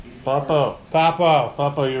Papo. Papo.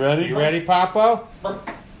 Papo, you ready? You ready, Papo?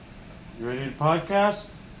 You ready to podcast?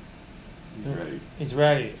 He's ready. He's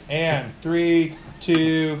ready. And 3,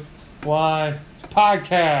 2, 1,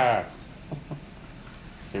 podcast.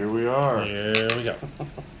 Here we are. Here we go.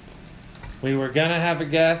 We were gonna have a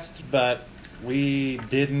guest, but we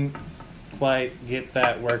didn't quite get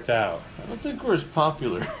that worked out. I don't think we're as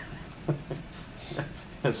popular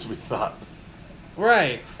as we thought.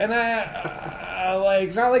 Right. And I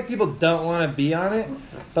like, not like people don't want to be on it,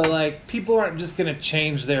 but like people aren't just gonna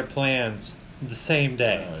change their plans the same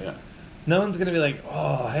day. Oh, yeah. No one's gonna be like,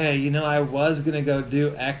 oh, hey, I was gonna go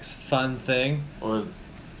do X fun thing. Or,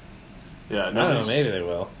 yeah, I don't know, maybe they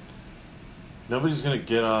will. Nobody's going to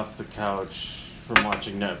get off the couch from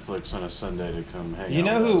watching Netflix on a Sunday to come hang out. You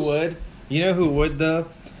know with who us. would? You know who would, though?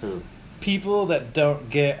 Who? People that don't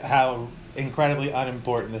get how incredibly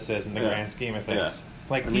unimportant this is in the grand scheme of things. Yeah.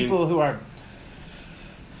 Like, I people mean,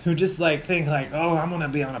 who just, like, think, like, oh, I'm gonna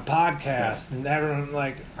be on a podcast, and everyone,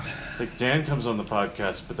 like Dan comes on the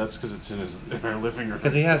podcast, but that's because it's in our living room.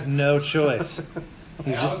 because he has no choice.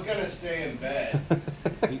 He's I just, was gonna stay in bed.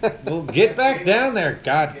 well, get back down there,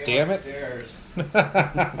 god damn it. Upstairs.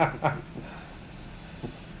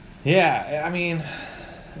 Yeah, I mean,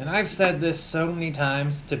 and I've said this so many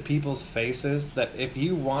times to people's faces that if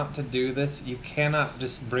you want to do this, you cannot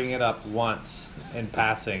just bring it up once in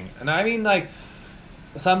passing. And I mean, like,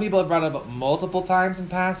 some people have brought it up multiple times in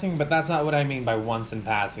passing, but that's not what I mean by once in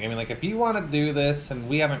passing. I mean, like, if you want to do this and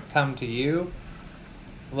we haven't come to you,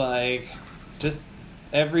 like, just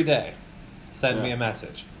every day, send me a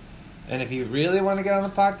message. And if you really want to get on the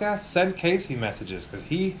podcast, send Casey messages, because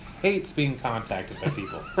he hates being contacted by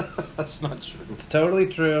people. That's not true. It's totally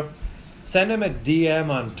true. Send him a DM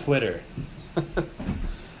on Twitter.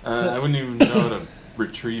 I wouldn't even know how to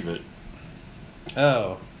retrieve it.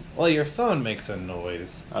 Oh. Well, your phone makes a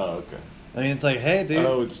noise. Oh, okay. I mean, it's like, hey, dude.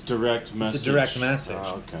 Oh, it's direct message. It's a direct message.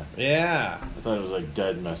 Oh, okay. Yeah. I thought it was like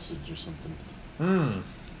dead message or something.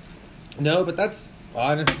 No, but that's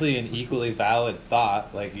honestly an equally valid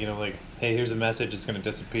thought. Like, like, hey, here's a message. It's going to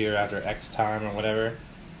disappear after X time or whatever.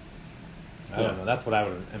 I don't know. That's what I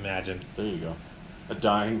would imagine. There you go. A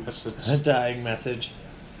dying message. A dying message.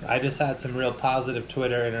 I just had some real positive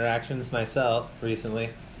Twitter interactions myself recently.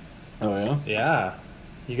 Oh, yeah? Yeah.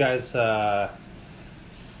 You guys,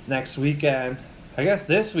 next weekend, I guess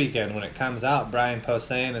this weekend when it comes out, Brian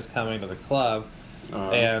Posehn is coming to the club.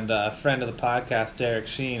 And a friend of the podcast, Derek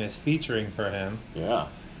Sheen, is featuring for him. Yeah.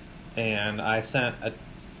 And I sent a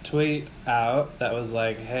tweet out that was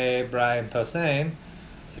like, hey, Brian Posehn,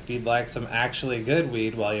 if you'd like some actually good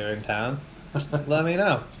weed while you're in town, let me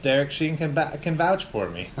know. Derek Sheen can vouch for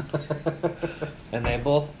me. And they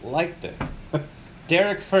both liked it.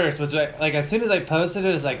 Derek first, which as soon as I posted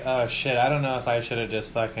it, it's like, oh shit, I don't know if I should have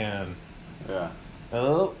just fucking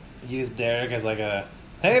used Derek as like a,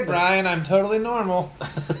 hey Brian, I'm totally normal.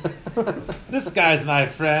 This guy's my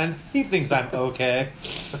friend. He thinks I'm okay.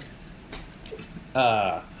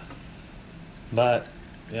 But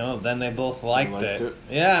then they both liked it.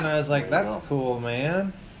 Yeah, and I was like, that's cool,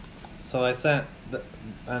 man. So I sent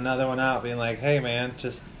another one out being like, hey man,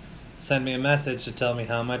 just send me a message to tell me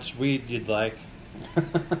how much weed you'd like.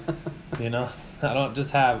 I don't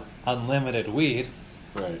just have unlimited weed.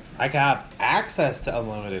 Right. I can have access to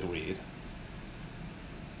unlimited weed.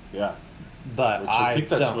 Yeah. But I think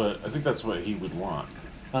that's what he would want.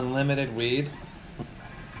 Unlimited weed?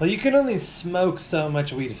 Well, you can only smoke so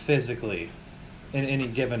much weed physically in any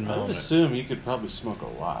given moment. I would assume you could probably smoke a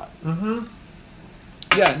lot. Mm-hmm.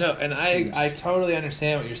 Yeah, no, and I totally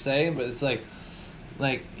understand what you're saying, but it's like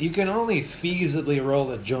you can only feasibly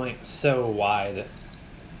roll a joint so wide,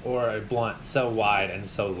 or a blunt so wide and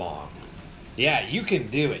so long. Yeah, you can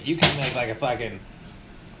do it. You can make like a fucking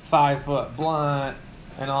 5-foot blunt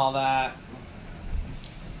and all that.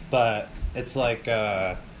 But it's like,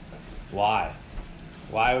 why?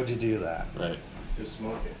 Why would you do that? Right. To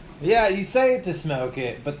smoke it. Yeah, you say it to smoke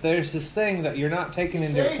it, but there's this thing that you're not taking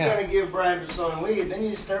into account. You say you're going to give Brian some weed, then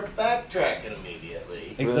you start backtracking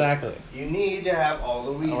immediately. Exactly. You need to have all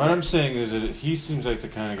the weed. What I'm saying is that he seems like the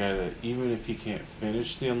kind of guy that even if he can't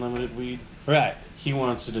finish the unlimited weed, right, he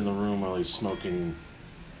wants it in the room while he's smoking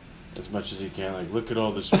as much as he can. Like, look at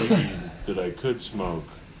all this weed that I could smoke.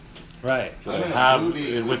 Right. That I have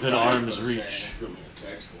it within arm's reach.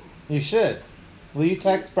 You should. Will you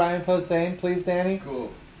text Brian Posehn, please, Danny?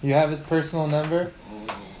 Cool. You have his personal number?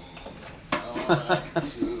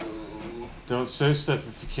 Don't say stuff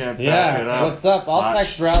if you can't back it up. What's up? I'll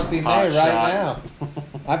text Ralphie May right shot. now.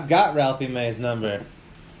 I've got Ralphie May's number.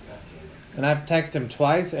 And I've texted him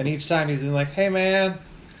twice, and each time he's been like, hey, man,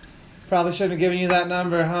 Probably shouldn't have given you that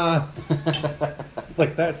number, huh?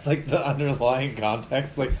 Like, that's like the underlying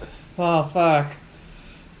context. Like, oh, fuck.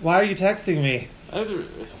 Why are you texting me?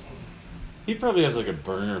 He probably has like a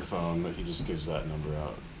burner phone that he just gives that number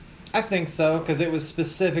out. I think so, because it was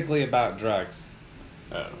specifically about drugs.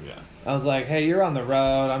 Oh, yeah. I was like, hey, you're on the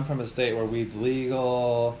road. I'm from a state where weed's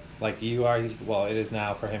legal. Like you are. Well, it is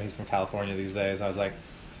now for him. He's from California these days. I was like,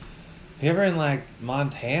 if you're ever in, like,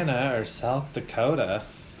 Montana or South Dakota,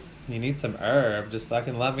 you need some herb, just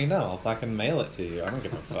fucking let me know. I'll fucking mail it to you. I don't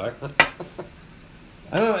give a fuck.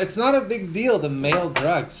 I don't know. It's not a big deal to mail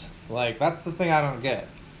drugs. Like, that's the thing I don't get.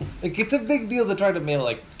 Like, it's a big deal to try to mail,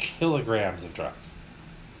 like, kilograms of drugs.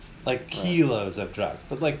 Like, kilos of drugs.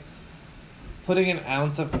 But, like, putting an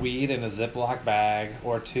ounce of weed in a Ziploc bag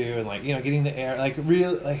or two and, like, you know, getting the air, like,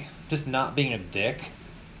 real, like, just not being a dick.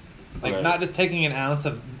 Like, not just taking an ounce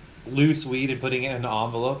of loose weed and putting it in an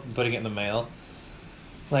envelope and putting it in the mail.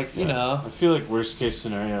 Like, you know. I feel like worst case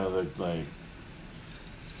scenario that, like,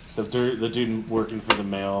 the dude working for the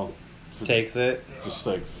mail Takes it. just,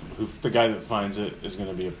 like, the guy that finds it is going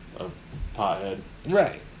to be a pothead.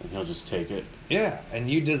 Right. And he'll just take it. Yeah, and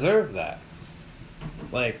you deserve that.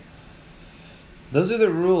 Like, those are the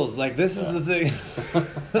rules. Like, this is the thing.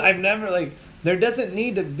 I've never, like, there doesn't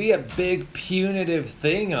need to be a big punitive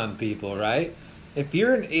thing on people, right? If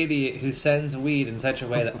you're an idiot who sends weed in such a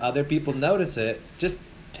way that other people notice it, just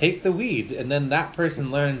take the weed. And then that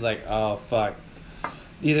person learns, like, oh, fuck.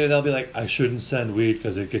 Either they'll be like, I shouldn't send weed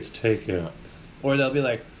because it gets taken. Yeah. Or they'll be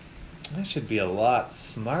like, I should be a lot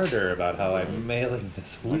smarter about how I'm mailing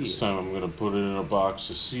this weed. Next time I'm going to put it in a box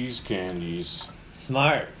of C's candies.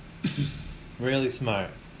 Smart. Really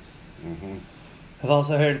smart. Mm-hmm. I've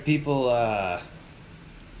also heard people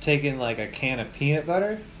taking, like, a can of peanut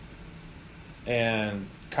butter and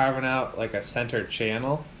carving out, like, a center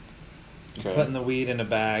channel, Okay. putting the weed in a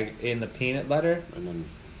bag in the peanut butter, And then,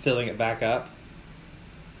 filling it back up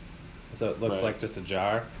so it looks Right. like just a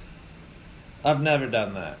jar. I've never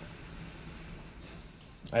done that.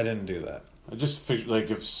 I didn't do that. I just figured, like,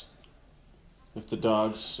 if the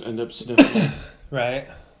dogs end up sniffing, Right?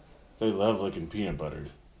 they love licking peanut butter.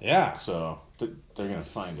 Yeah. So they're going to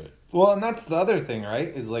find it. Well, and that's the other thing, right?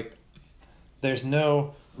 Is, like, there's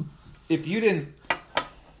no... If you didn't...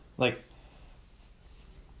 Like,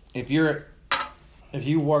 if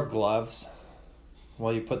you wore gloves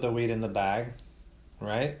while you put the weed in the bag,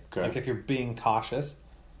 right? Okay. Like, if you're being cautious,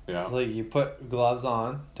 Yeah. so you put gloves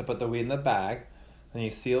on to put the weed in the bag, then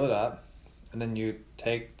you seal it up, and then you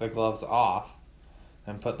take the gloves off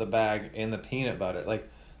and put the bag in the peanut butter. Like,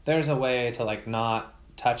 there's a way to, like, not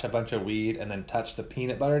touch a bunch of weed and then touch the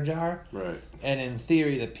peanut butter jar. Right. And in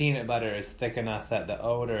theory, the peanut butter is thick enough that the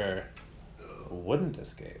odor wouldn't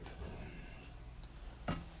escape.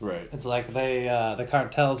 Right. It's like the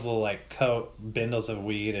cartels will, like, coat bindles of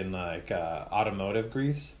weed in, like, automotive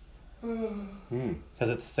grease because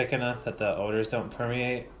it's thick enough that the odors don't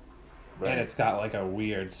permeate. Right. And it's got, like, a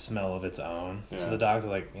weird smell of its own. Yeah. So the dogs are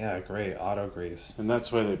like, yeah, great, auto grease. And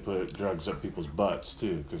that's why they put drugs up people's butts,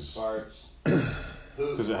 too, because Farts.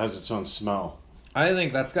 it has its own smell. I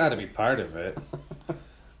think that's got to be part of it.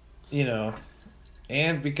 You know,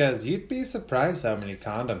 and because you'd be surprised how many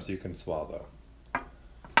condoms you can swallow.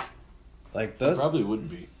 Like, It those... probably would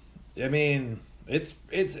be. I mean, it's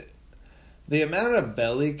the amount of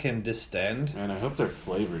belly can distend. And I hope they're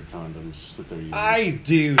flavored condoms that they're using. I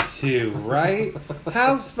do too, right?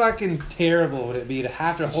 How fucking terrible would it be to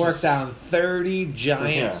have to hork down 30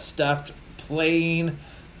 giant Yeah. stuffed plain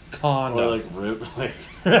condoms? Or like rip, like,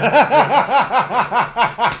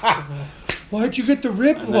 Why'd you get the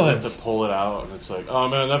ripped and then you have ones? to pull it out, and it's like, oh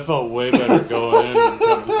man, that felt way better going in. Than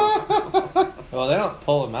coming out. Well, they don't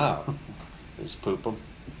pull them out. They just poop them.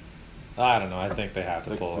 I don't know. I think they have to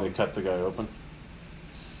They pull them. cut the guy open.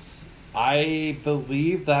 I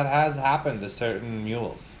believe that has happened to certain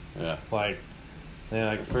mules. Yeah. Like, they're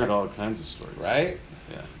like, I've heard all kinds of stories. right?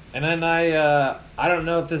 Yeah. And then I don't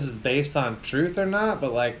know if this is based on truth or not,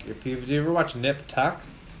 but, like, if you ever watch Nip Tuck,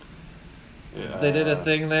 Yeah. they did a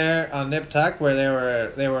thing there on Nip Tuck where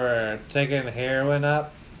they were taking heroin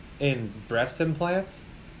up in breast implants.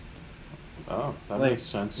 Oh, that Like, makes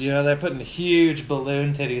sense. You know, they're putting huge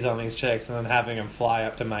balloon titties on these chicks and then having them fly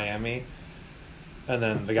up to Miami, and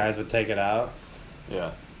then the guys would take it out.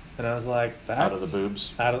 Yeah. And I was like, that's Out of the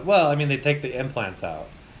boobs. well, I mean, they take the implants out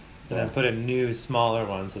and then Yeah. put in new, smaller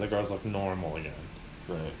ones so the girls look normal again.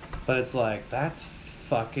 Right. But it's like, that's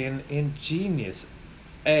fucking ingenious.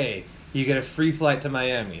 A, you get a free flight to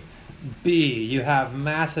Miami. B, you have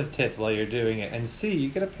massive tits while you're doing it. And C, you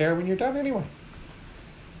get a pair when you're done anyway.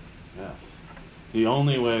 Yeah. The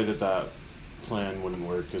only way that plan wouldn't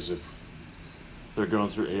work is if they're going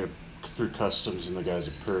through customs and the guy's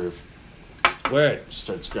a perv. Word.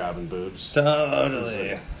 Starts grabbing boobs.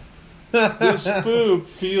 Totally. This boob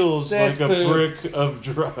feels This like a boob. brick of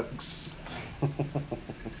drugs.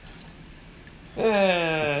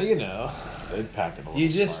 You know. They'd pack it a little You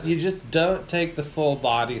smarter. just don't take the full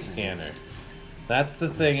body scanner. That's the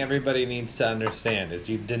thing everybody needs to understand is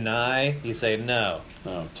you deny, you say no.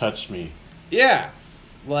 No, touch me. Yeah.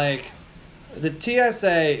 Like the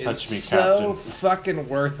TSA Touch is me, so Captain. fucking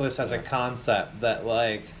worthless as a concept that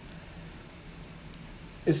like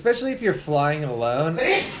especially if you're flying alone.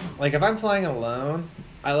 Like if I'm flying alone,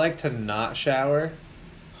 I like to not shower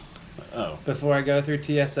Oh, before I go through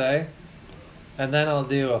TSA. And then I'll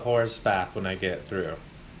do a horse bath when I get through.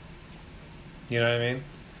 You know what I mean?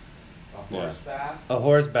 A Yeah. horse bath? A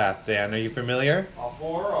horse bath, Dan. Are you familiar? A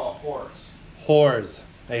whore or a horse? Whores.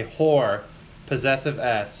 A whore. Possessive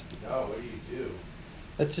S. No, what do you do?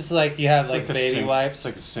 It's just like you have it's like a baby sink, wipes. It's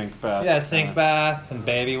like a sink bath. Yeah, sink bath and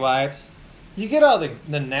baby wipes. You get all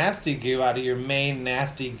the nasty goo out of your main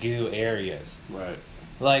nasty goo areas. Right.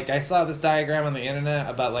 Like I saw this diagram on the internet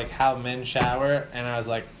about like how men shower, and I was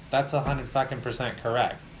like, that's 100%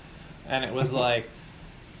 correct. And it was like,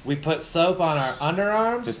 we put soap on our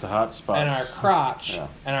underarms Hit the hot spots. and our crotch Yeah.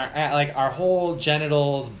 and our whole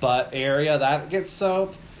genitals, butt area that gets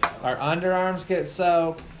soap. Our underarms get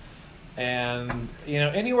soap, and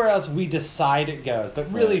anywhere else we decide it goes.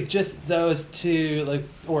 But really, Right. just those two, like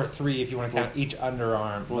or three, if you want to count each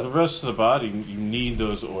underarm. Well, But- the rest of the body, you need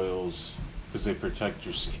those oils because they protect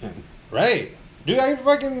your skin. right, dude.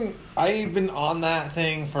 I've been on that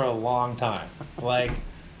thing for a long time. Like,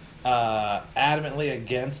 adamantly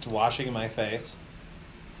against washing my face.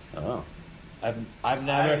 Oh. I've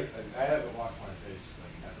never. I haven't washed my face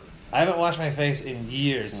like ever. I haven't washed my face in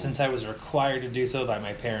years since I was required to do so by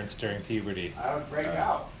my parents during puberty. I would break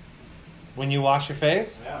out. When you wash your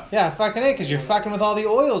face? Yeah. Yeah, fucking A, because you're fucking with all the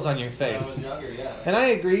oils on your face. When I was younger, yeah. And I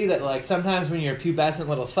agree that, like, sometimes when you're a pubescent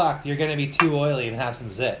little fuck, you're going to be too oily and have some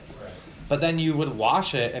zits. Right. But then you would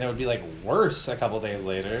wash it, and it would be, like, worse a couple days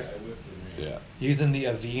later. I whipped it. Yeah. Using the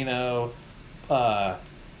Aveeno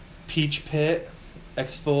Peach Pit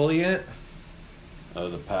exfoliant.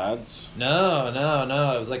 The pads. No.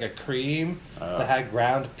 It was like a cream Oh. that had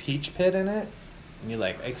ground peach pit in it. And you,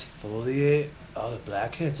 like, exfoliate all the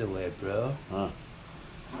blackheads away, bro. Huh.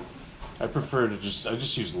 I prefer to I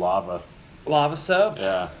just use lava. Lava soap?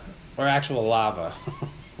 Yeah. Or actual lava?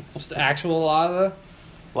 Just actual lava?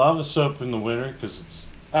 Lava soap in the winter because it's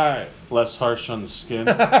Alright. less harsh on the skin.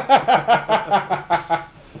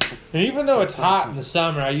 And even though it's hot in the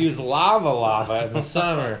summer, I use lava in the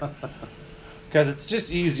summer. Because it's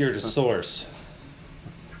just easier to source.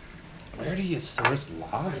 Where do you source I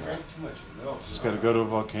lava? drank too much milk. Just got to go to a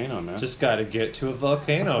volcano, man. Just gotta get to a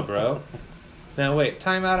volcano, bro. Now wait,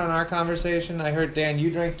 time out on our conversation. I heard, Dan,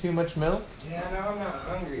 you drank too much milk? Yeah, now I'm not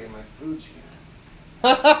hungry and my food's here.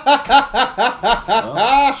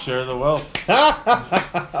 Well, share the wealth.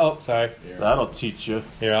 Oh, sorry. That'll teach you.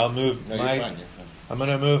 Here, I'll move I'm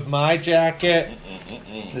gonna move my jacket.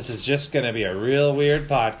 This is just gonna be a real weird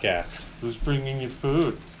podcast. Who's bringing you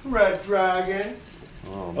food? Red Dragon.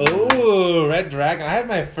 Oh, man. Ooh, Red Dragon. I had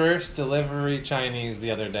my first delivery Chinese the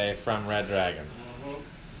other day from Red Dragon.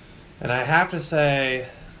 And I have to say,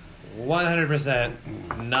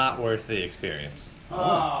 100% not worth the experience.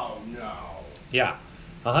 Oh, no. Yeah,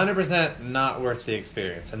 100% not worth the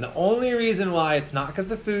experience. And the only reason why, it's not because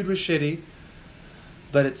the food was shitty,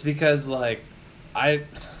 but it's because, like, I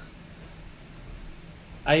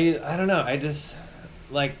don't know, I just,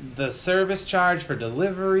 like, the service charge for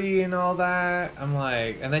delivery and all that, I'm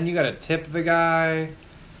like, and then you gotta tip the guy.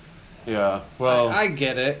 Yeah. Well, I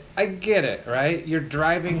get it, right? You're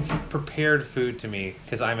driving prepared food to me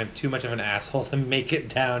because I'm too much of an asshole to make it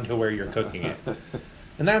down to where you're cooking it.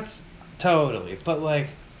 And that's totally, but, like,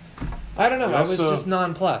 I don't know, You I was also- just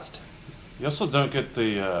nonplussed. you also don't get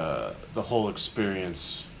the whole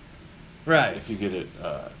experience Right. if you get it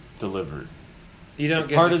delivered. You don't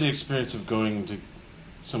get Part of the experience of going to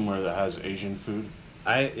somewhere that has Asian food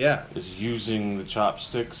yeah. is using the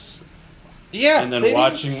chopsticks Yeah. and then they didn't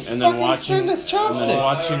watching and then fucking watching send us and chopsticks. then I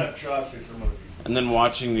watching don't have chopsticks from other people. and then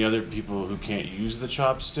watching the other people who can't use the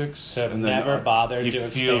chopsticks Have and then never bothered you to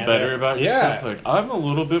feel expand better their- about Yeah. yourself. Like, I'm a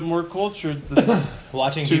little bit more cultured than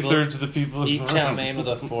Watching people 2/3 of the people eat chow around. mein with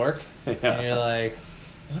a fork, Yeah. and you're like,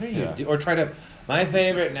 "What are you Yeah. doing?" Or try to. My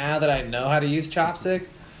favorite now that I know how to use chopsticks,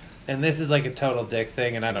 and this is like a total dick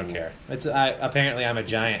thing, and I don't care. Apparently I'm a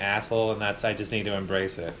giant asshole, and I just need to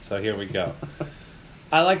embrace it. So here we go.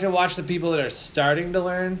 I like to watch the people that are starting to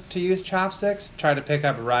learn to use chopsticks try to pick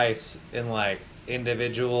up rice in like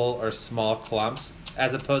individual or small clumps,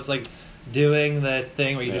 as opposed to like doing the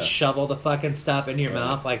thing where you just shovel the fucking stuff into your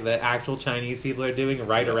mouth like the actual Chinese people are doing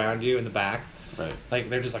right around you in the back. Right. Like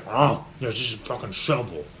they're just like, oh, there's just a fucking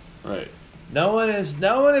shovel. Right. No one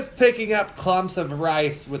is picking up clumps of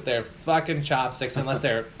rice with their fucking chopsticks unless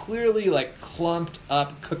they're clearly like clumped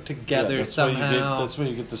up, cooked together that's somehow. That's why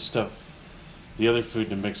you get the stuff, the other food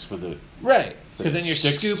to mix with it. Right. Because then you're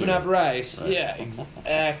Sticks scooping to up it. rice. Right.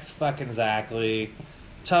 Yeah, fucking exactly.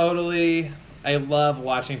 Totally. I love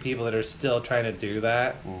watching people that are still trying to do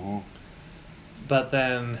that. Mm-hmm. But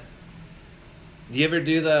then, do you ever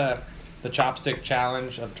do the chopstick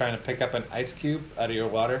challenge of trying to pick up an ice cube out of your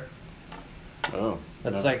water? Oh.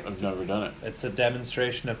 That's I've never done it. It's a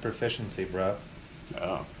demonstration of proficiency, bro.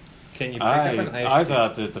 Oh. Can you pick up an ice I cube?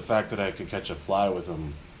 thought that the fact that I could catch a fly with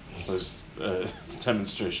them was a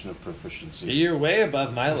demonstration of proficiency. You're way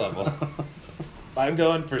above my level. I'm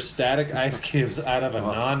going for static ice cubes out of a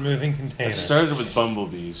non-moving I container. started with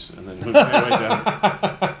bumblebees and then moved my way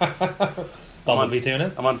down. Bumblebee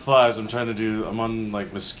tuna? I'm on flies. I'm on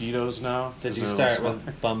like mosquitoes now. Did 'cause you they're start little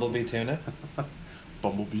with bumblebee tuna?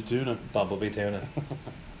 bumblebee tuna? Bumblebee tuna.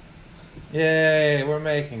 Yay, we're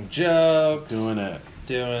making jokes. Doing it.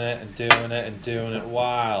 Doing it and doing it and doing it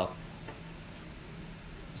while.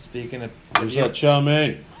 Speaking of... Where's that chow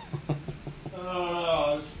mein?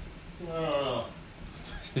 No.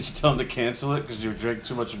 Did you tell him to cancel it because you drank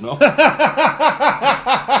too much milk?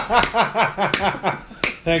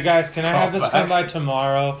 Hey guys, can I have this come by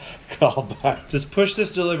tomorrow? Call back. Just push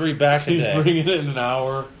this delivery back a Can you day. bring it in an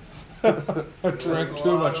hour? I drank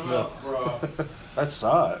too much milk. Bro. I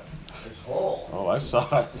saw it. It's whole. Oh, I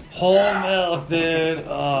saw it. Whole milk, dude.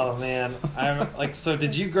 Oh man, I'm like. So,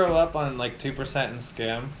 did you grow up on like 2% and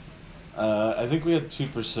Skim? I think we had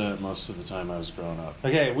 2% most of the time I was growing up.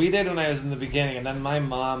 Okay, we did when I was in the beginning, and then my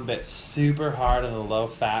mom bit super hard on the low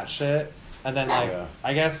fat shit, and then like Yeah.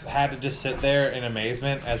 I guess had to just sit there in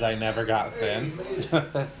amazement as I never got thin.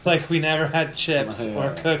 Like we never had chips or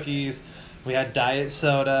Yeah. cookies. We had diet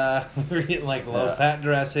soda. We were eating like low fat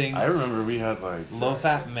dressings. I remember we had like Low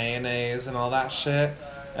fat mayonnaise and all that shit.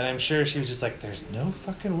 And I'm sure she was just like, there's no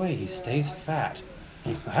fucking way he stays fat.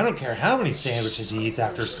 I don't care how many sandwiches he eats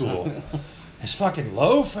after school. It's fucking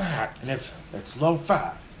low fat. And if it's low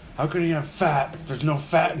fat. How can you have fat if there's no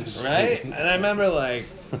fat in his right? food? And I remember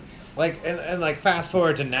and like fast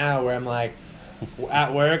forward to now where I'm like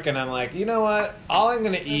at work and I'm like, you know what? All I'm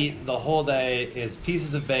gonna eat the whole day is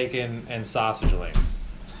pieces of bacon and sausage links.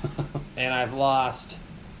 And I've lost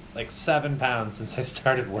like 7 pounds since I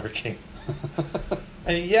started working.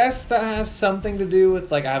 And yes, that has something to do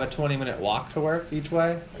with like I have a 20-minute walk to work each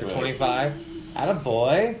way, or Right. 25.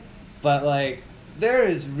 Attaboy. But like there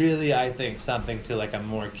is really, I think, something to like a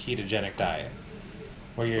more ketogenic diet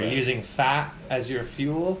where you're Right. using fat as your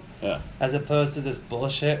fuel Yeah. as opposed to this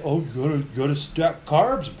bullshit. Oh, you gotta stack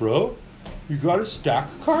carbs, bro. You gotta stack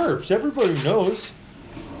carbs. Everybody knows.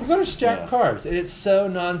 You gotta stack Yeah. carbs. And it's so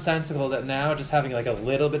nonsensical that now just having like a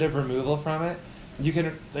little bit of removal from it, you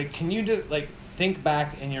can like, can you just like think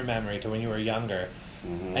back in your memory to when you were younger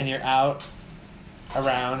Mhm. and you're out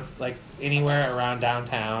around like anywhere around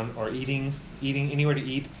downtown or eating anywhere to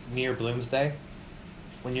eat near Bloomsday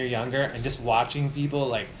when you're younger and just watching people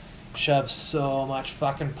like shove so much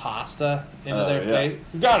fucking pasta into their yeah. face.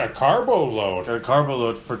 You got a carbo load. Got a carbo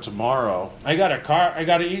load for tomorrow. I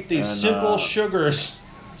gotta eat these And, simple sugars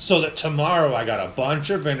so that tomorrow I got a bunch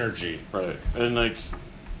of energy. Right. And like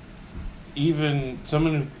even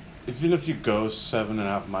if you go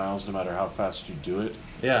 7.5 miles, no matter how fast you do it,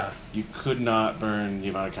 Yeah. you could not burn the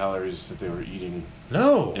amount of calories that they were eating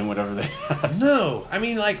No. in whatever they had. No. I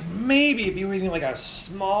mean, like, maybe if you were eating, like, a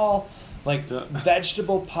small, like, The-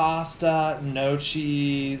 vegetable pasta,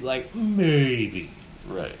 nochi, like, maybe.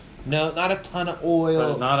 Right. No, not a ton of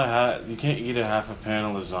oil. But not you can't eat a half a pan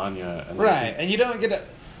of lasagna. And then Right. think, And you don't get a...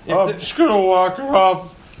 if oh, the- I'm just going to walk her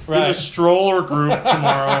off in Right. a stroller group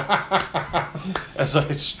tomorrow as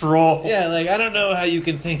I stroll. yeah, like, I don't know how you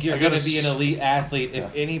can think you're I going gotta to be an elite athlete if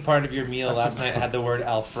any part of your meal last night had the word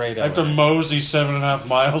Alfredo. I have to in it. mosey 7.5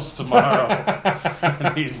 miles tomorrow.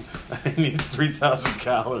 I need 3,000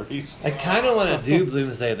 calories. I kind of want to do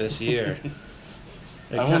Bloomsday this year.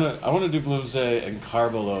 I want to do Bloomsday and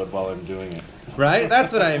carbo load while I'm doing it. Right?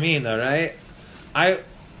 That's what I mean, though, right?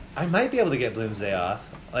 I might be able to get Bloomsday off.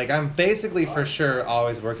 Like, I'm basically for sure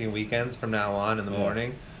always working weekends from now on in the Yeah.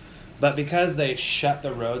 morning. But because they shut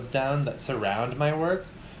the roads down that surround my work,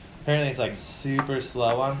 apparently it's, like, super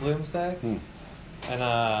slow on Bloomsday.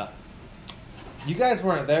 And, you guys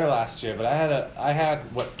weren't there last year, but I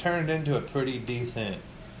had what turned into a pretty decent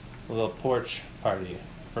little porch party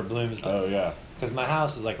for Bloomsday. Oh, yeah. because my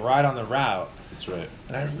house is like right on the route, That's right.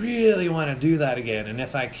 and I really want to do that again. And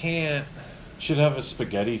if I can't, You should have a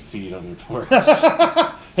spaghetti feed on your porch.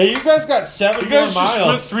 hey, you guys got 7 You guys more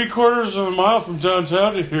just went miles. 3/4 of a mile from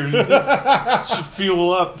downtown to here. You guys should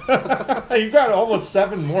fuel up. You got almost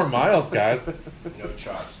 7 more miles, guys. No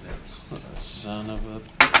chopsticks. Son of a.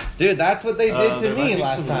 Dude, that's what they did to there might me be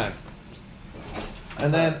last some- time.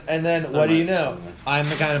 And then There what do you might be know? some there. I'm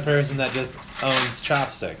the kind of person that just owns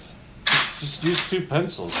chopsticks. Just use 2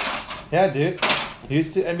 pencils. Yeah, dude.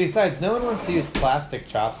 Used to, and besides, no one wants to use plastic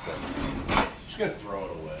chopsticks. Just gonna throw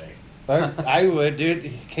it away. I would,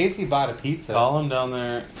 dude. Casey bought a pizza. Call him down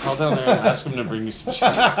there. Call down there and ask him to bring you some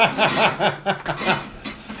chopsticks.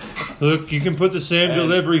 Look, you can put the same And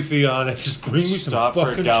delivery fee on it. Just bring me some Stop for a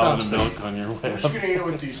fucking gallon of chopsticks. milk on your way I'm just up. gonna eat it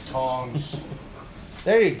with these tongs.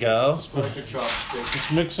 There you go. Like a chopstick.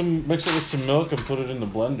 Just mix it with some milk and put it in the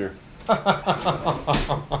blender.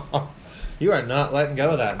 You are not letting go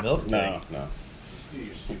of that milk thing. No. Do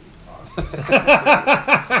your stupid tongs.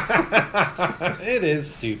 It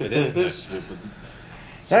is stupid, It isn't it? is stupid.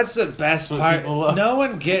 That's the best what part. people love. No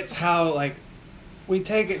one gets how, like, we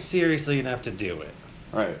take it seriously enough to do it.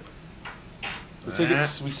 Right. We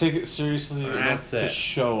take it seriously enough That's to it.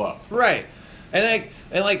 show up. Right. And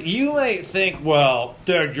like you might think, well,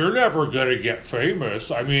 Dad, you're never gonna get famous.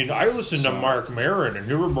 I mean, I listen to So- Mark Maron and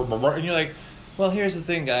you're like, well, here's the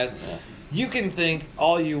thing, guys. Yeah. You can think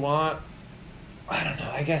all you want. I don't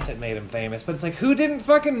know. I guess it made him famous, but it's like, who didn't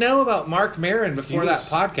fucking know about Mark Maron before that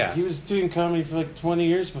podcast? He was doing comedy for like 20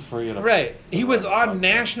 years before he had a right. He was on podcast.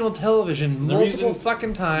 national television The multiple reason-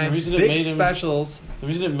 fucking times. reason it Big made him- specials. The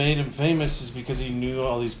reason it made him famous is because he knew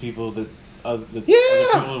all these people that other Yeah.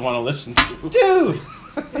 people would want to listen to. Dude,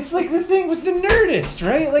 it's like the thing with the Nerdist,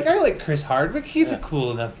 right? Like, I like Chris Hardwick. He's a Yeah.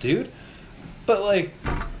 cool enough dude. But, like,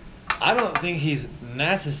 I don't think he's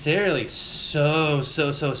necessarily so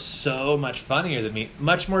much funnier than me.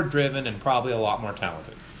 Much more driven and probably a lot more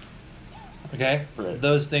talented. Okay? Right.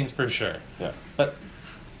 Those things for sure. Yeah. But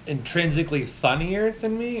intrinsically funnier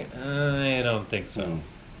than me? I don't think so. Mm.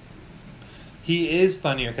 He is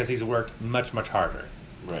funnier because he's worked much harder.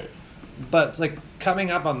 Right. But it's like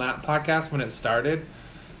coming up on that podcast when it started,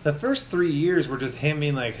 the first 3 years were just him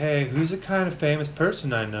being like, hey, who's a kind of famous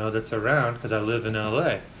person I know that's around because I live in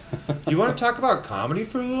LA? You want to talk about comedy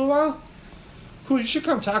for a little while? Cool, you should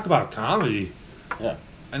come talk about comedy. Yeah.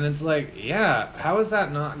 And it's like, yeah, how is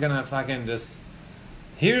that not going to fucking just...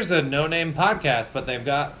 Here's a no-name podcast, but they've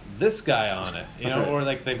got this guy on it. You know, Right. or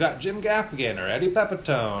like they've got Jim Gaffigan or Eddie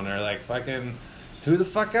Pepitone or like fucking who the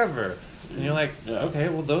fuck ever. And you're like, Yeah. okay,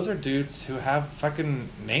 well, those are dudes who have fucking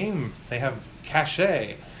name. They have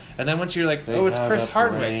cachet. And then once you're like, They oh, it's have Chris a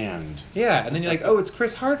Hardwick. brand. Yeah, and then you're like, oh, it's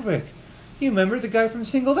Chris Hardwick. You remember the guy from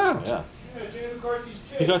Singled Out? Yeah. Yeah, Jay McCarthy's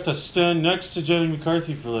He kid. got to stand next to Jenny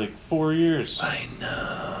McCarthy for like 4 years. I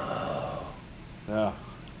know. Yeah.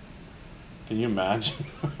 Can you imagine?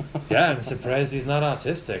 Yeah, I'm surprised he's not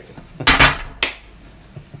autistic.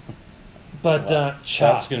 But,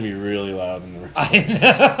 Chop. That's gonna be really loud in the room. I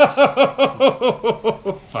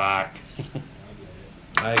know. Fuck.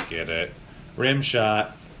 I get it. Rim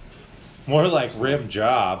shot. More like rim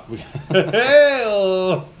job.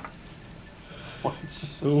 Hell. What?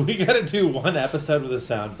 We gotta do one episode with a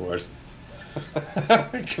soundboard.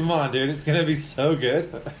 Come on, dude. It's gonna be so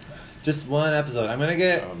good. Just one episode. I'm gonna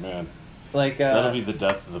get, Oh man, like, that'll be the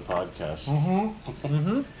death of the podcast.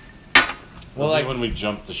 Mm-hmm. Well, Well, like, when we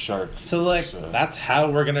jump the shark. so, like, So- that's how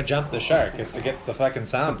we're gonna jump the shark, is to get the fucking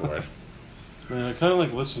soundboard. Man, I kind of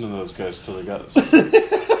like listening to those guys till they got sound.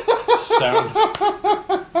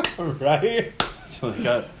 Right? Till they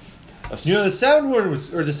got. You know, the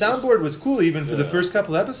soundboard was cool even for the Yeah. first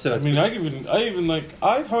couple I episodes. mean, I even like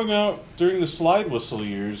I hung out during the slide whistle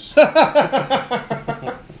years. And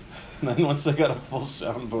then once I got a full The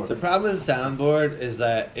soundboard, problem with the soundboard is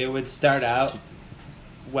that it would start out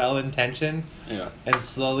well-intentioned yeah, and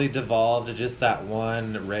slowly devolve to just that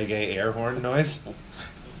one reggae air horn noise.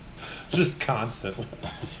 Just constantly. I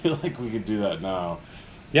feel like we could do that now.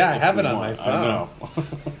 Yeah, I if have we it on want. my phone. I know.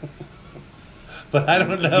 But I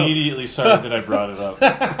don't know. Immediately sorry that I brought it up.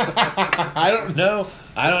 I don't know.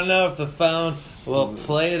 I don't know if the phone will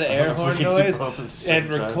play the I don't air know if we horn can do noise both at the same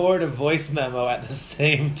and time. record a voice memo at the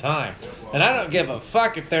same time. And I don't give a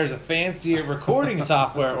fuck if there's a fancier recording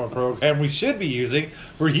software or program we should be using.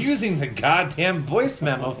 We're using the goddamn voice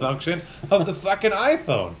memo function of the fucking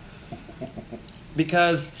iPhone.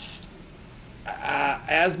 Because,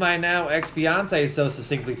 as my now ex-fiance so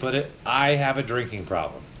succinctly put it, I have a drinking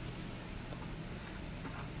problem.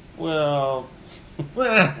 Well,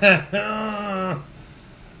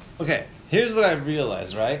 Okay, here's what I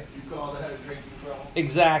realized, right? You call that a drinking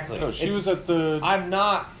Exactly. Oh, she It's- was at the. I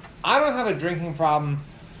don't have a drinking problem.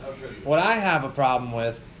 I'll show you. What I have a problem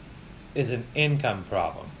with is an income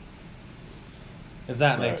problem. If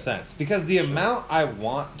that Right. makes sense. Because the Sure. amount I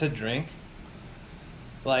want to drink,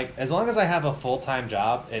 like, as long as I have a full-time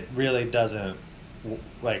job, it really doesn't,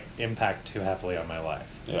 like, impact too heavily on my life.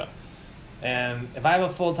 Yeah. And if I have a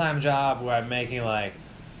full-time job where I'm making, like,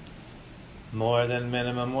 more than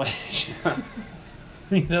minimum wage,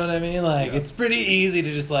 you know what I mean? Like, Yeah. it's pretty easy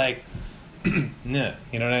to just, like, nah,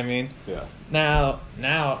 you know what I mean? Yeah. Now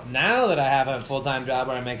that I have a full-time job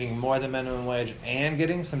where I'm making more than minimum wage and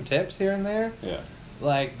getting some tips here and there, Yeah.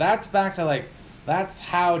 like, that's back to, like, that's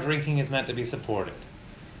how drinking is meant to be supported,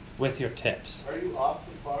 with your tips. Are you off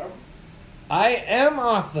the farm? I am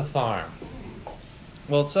off the farm.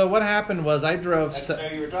 Well, so what happened was I drove.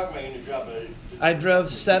 You were talking about your new job, but I drove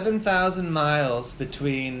 7,000 miles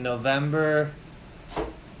between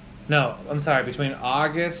between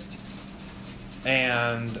August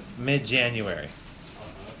and mid-January.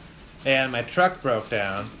 And my truck broke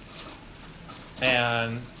down.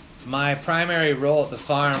 And my primary role at the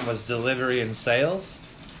farm was delivery and sales.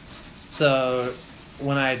 So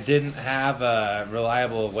when I didn't have a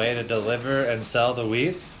reliable way to deliver and sell the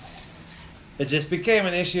weed, it just became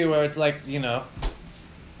an issue where it's like, you know,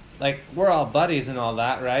 like, we're all buddies and all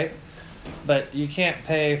that, right? But you can't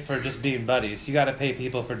pay for just being buddies. You got to pay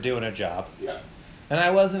people for doing a job. yeah. And I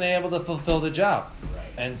wasn't able to fulfill the job. Right.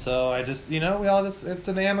 And so I just, you know, it's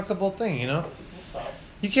an amicable thing, you know?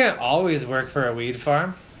 You can't always work for a weed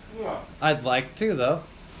farm. Yeah. I'd like to, though.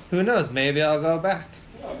 Who knows? Maybe I'll go back.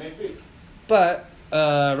 Yeah, maybe. But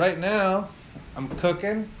right now, I'm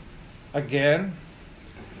cooking again.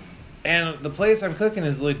 And the place I'm cooking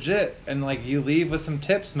is legit. And, like, you leave with some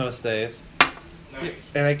tips most days. Nice.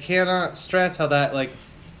 And I cannot stress how that, like,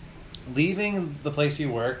 leaving the place you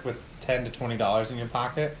work with $10 to $20 in your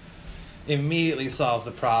pocket immediately solves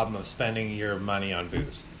the problem of spending your money on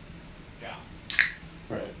booze. Yeah.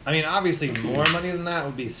 Right. I mean, obviously, more money than that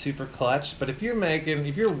would be super clutch. But if you're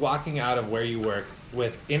walking out of where you work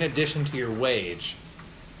with, in addition to your wage,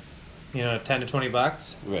 you know, 10 to 20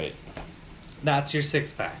 bucks, Right. that's your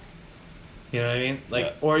six pack. You know what I mean? Like,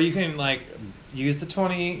 Yeah. or you can, like, use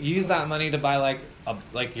that money to buy,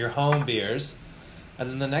 like your home beers, and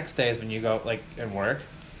then the next day is when you go, like, and work.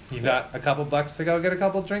 You've got a couple bucks to go get a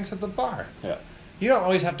couple drinks at the bar. Yeah. You don't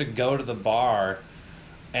always have to go to the bar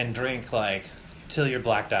and drink, like, till you're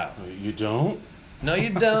blacked out. You don't? No, you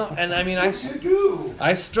don't. And I mean, You do.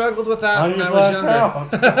 I struggled with that How when you I was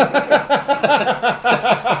younger.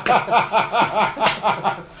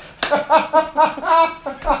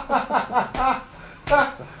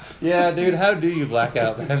 Yeah, dude, how do you black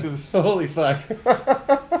out, man? Holy fuck.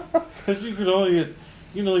 Because you can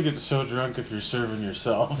only get so drunk if you're serving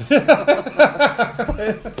yourself.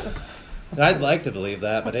 I'd like to believe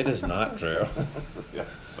that, but it is not true. Yeah,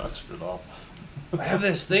 it's not true at all. I have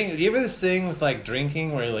this thing. Do you ever this thing with, like,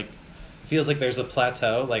 drinking where, like, it feels like there's a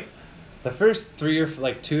plateau? Like, the first 2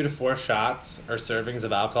 to 4 shots or servings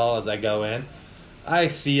of alcohol as I go in, I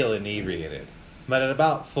feel inebriated. But at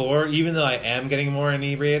about 4, even though I am getting more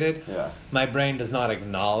inebriated, Yeah. my brain does not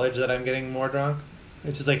acknowledge that I'm getting more drunk.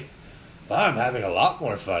 It's just like, well, I'm having a lot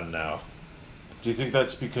more fun now. Do you think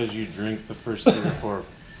that's because you drink the first 3 or 4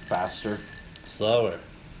 faster, Slower.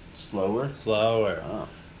 slower? Oh.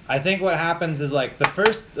 I think what happens is, like,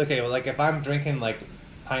 like, if I'm drinking, like,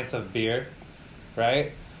 pints of beer,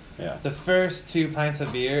 right? Yeah. The first 2 pints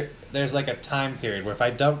of beer, there's, like, a time period where if I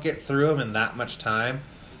don't get through them in that much time,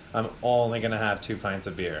 I'm only going to have 2 pints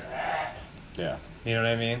of beer. Yeah. You know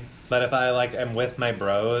what I mean? But if I, like, am with my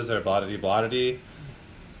bros or blah-de-blah-de,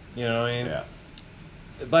 you know what I mean? Yeah.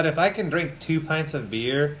 But if I can drink 2 pints of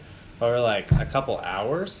beer over, like, a couple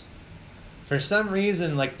hours, for some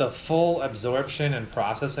reason, like, the full absorption and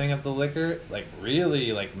processing of the liquor, like,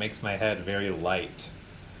 really, like, makes my head very light.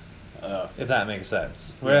 If that makes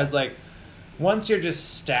sense. Whereas, like, once you're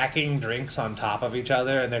just stacking drinks on top of each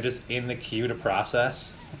other and they're just in the queue to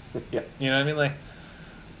process, Yeah. you know what I mean?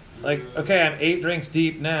 Like, okay, I'm 8 drinks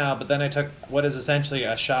deep now, but then I took what is essentially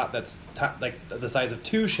a shot that's like the size of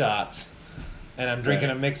 2 shots, and I'm drinking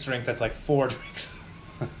Right. a mixed drink that's like 4 drinks.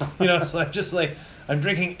 You know, so I'm just like, I'm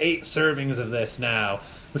drinking 8 servings of this now,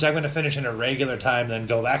 which I'm going to finish in a regular time, then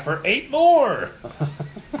go back for 8 more.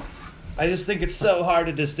 I just think it's so hard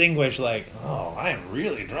to distinguish, like, oh, I'm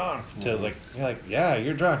really drunk, to, like, you're like, yeah,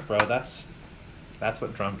 you're drunk, bro. That's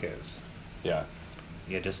what drunk is. Yeah.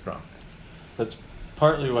 You're just drunk. That's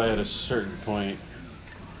partly why at a certain point,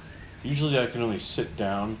 usually I can only sit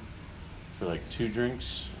down for like 2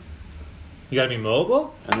 drinks, You gotta be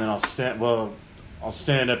mobile? and then I'll stand. Well, I'll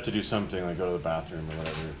stand up to do something, like go to the bathroom or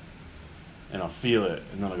whatever, and I'll feel it,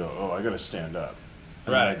 and then I'll go, oh, I gotta stand up.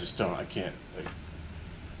 And then Right. I just don't. I can't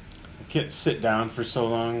sit down for so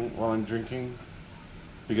long while I'm drinking,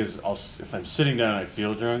 because if I'm sitting down and I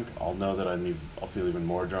feel drunk, I'll know that I'll feel even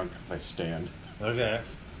more drunk if I stand. Okay.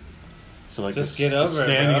 So like Just the, get the over it,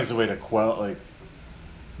 standing bro. is a way to quell, like,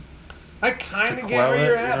 I kind To of get quell where it,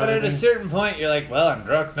 you're you at, know but what I at a mean? certain point, you're like, well, I'm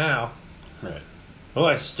drunk now. right. Oh,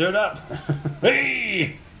 I stood up.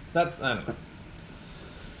 Hey! I don't know.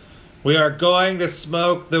 We are going to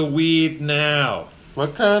smoke the weed now.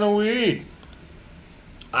 What kind of weed?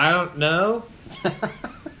 I don't know.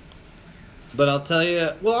 But I'll tell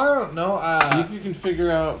you, well, I don't know. See if you can figure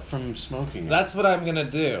out from smoking it. That's what I'm going to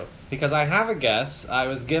do. Because I have a guess. I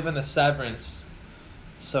was given a severance,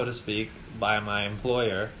 so to speak, by my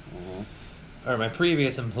employer, Mhm. or my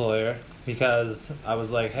previous employer, because I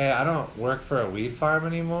was like, hey, I don't work for a weed farm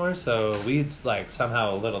anymore, so weed's like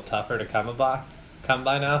somehow a little tougher to come by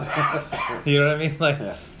now. You know what I mean? Like,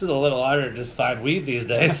 Yeah. it's just a little harder to just find weed these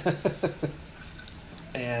days.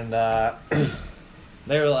 And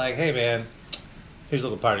they were like, hey, man, here's a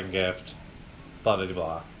little parting gift. Blah, blah,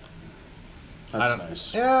 blah. I That's don't-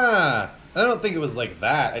 nice. Yeah. I don't think it was like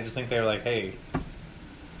that. I just think they were like, hey,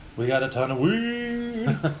 we got a ton of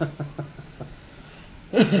weed.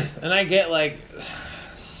 And I get like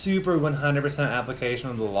super 100% application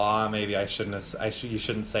of the law. Maybe you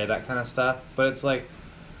shouldn't say that kind of stuff. But it's like,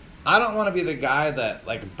 I don't want to be the guy that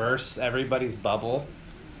like bursts everybody's bubble.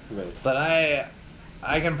 Right. But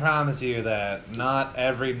I can promise you that not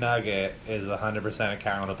every nugget is 100%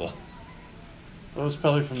 accountable. Well, it was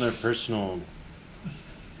probably from their personal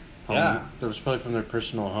home. Yeah. It was probably from their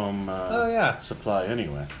personal home Oh, yeah. supply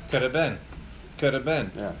anyway. Could have been.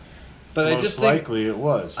 Yeah. But Most I just think likely it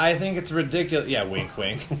was. I think it's ridiculous. Yeah, wink,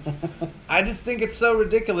 wink. I just think it's so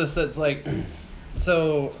ridiculous that it's like,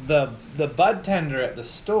 so the bud tender at the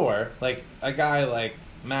store, like a guy like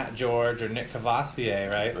Matt George or Nick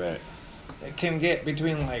Cavassier, right? Right. It can get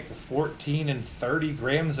between like 14 and 30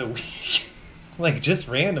 grams a week, like just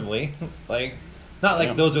randomly, like not like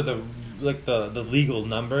Damn. those are the legal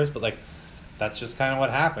numbers, but like that's just kind of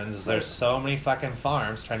what happens. Is there's so many fucking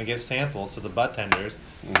farms trying to give samples to the bud tenders.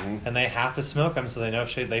 Mm-hmm. And they have to smoke them so they know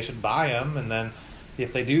they should buy them, and then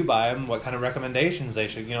if they do buy them, what kind of recommendations they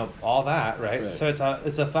should, all that, right? Right. So it's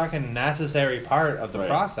a fucking necessary part of the Right.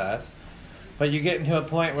 process. But you get into a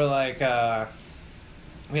point where like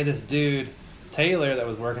we had this dude Taylor that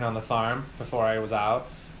was working on the farm before I was out,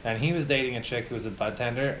 and he was dating a chick who was a bud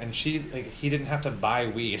tender, and she's like, he didn't have to buy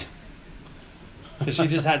weed. Because she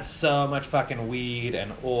just had so much fucking weed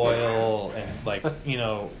and oil and like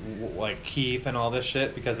like keef and all this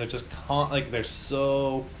shit, because they're just there's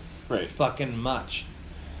so Right. fucking much.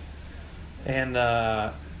 And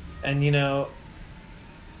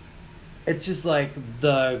it's just like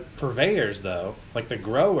the purveyors though, like the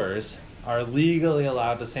growers are legally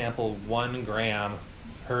allowed to sample 1 gram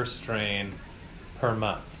per strain per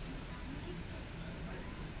month,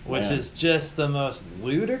 which Man. is just the most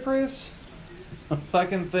ludicrous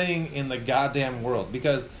fucking thing in the goddamn world,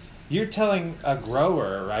 because you're telling a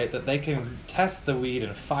grower, right, that they can test the weed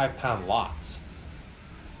in 5-pound lots,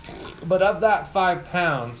 but of that 5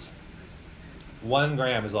 pounds, 1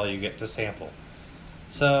 gram is all you get to sample.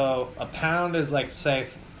 So a pound is like, say,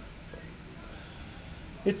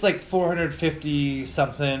 it's like 450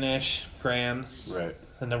 something ish grams. Right.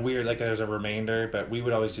 And the weird, like there's a remainder, but we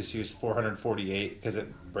would always just use 448 because it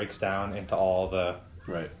breaks down into all the,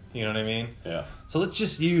 Right. you know what I mean? Yeah. So let's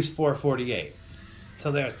just use 448.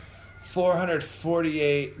 So there's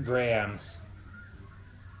 448 grams,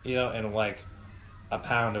 in like a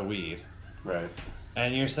pound of weed. Right.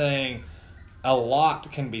 And you're saying a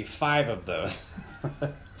lot can be 5 of those.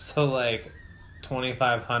 So like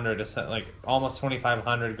 2,500, like almost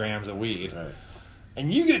 2,500 grams of weed. Right.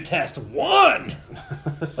 And you get to test 1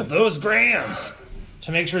 of those grams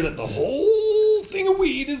to make sure that the whole thing of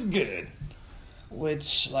weed is good.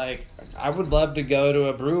 Which, like, I would love to go to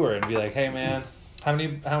a brewer and be like, hey man, how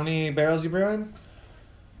many barrels you brewing?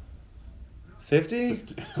 50?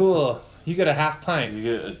 Cool. You get a half pint. You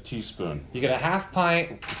get a teaspoon. You get a half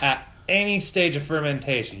pint at any stage of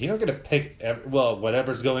fermentation. You don't get to pick,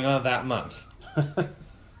 whatever's going on that month.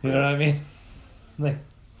 You know what I mean? Like,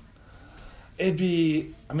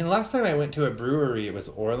 last time I went to a brewery, it was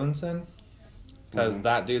Orlinson. Because Mhm.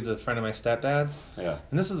 that dude's a friend of my stepdad's. Yeah.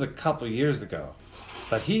 And this was a couple years ago.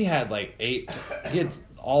 But he had like he had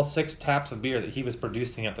all 6 taps of beer that he was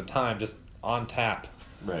producing at the time just on tap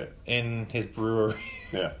Right. in his brewery.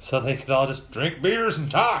 Yeah. So they could all just drink beers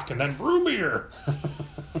and talk and then brew beer.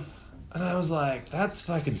 And And I was like, that's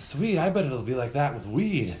fucking sweet. I bet it'll be like that with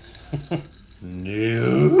weed.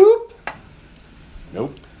 Nope.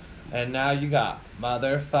 Nope. And now you got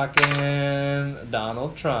motherfucking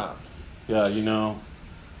Donald Trump. Yeah, you know,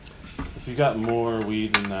 if you got more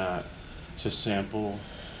weed than that to sample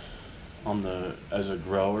as a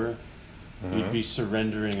grower, you'd be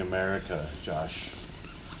surrendering America, Josh.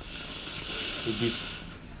 You'd be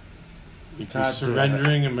God damn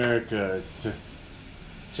surrendering America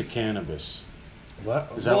to cannabis. What?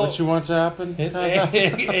 Is that what you want to happen?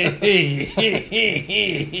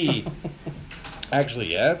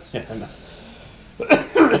 Actually, yes. Yeah, no.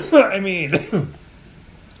 I mean,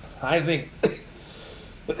 I think.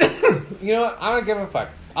 You know what? I don't give a fuck.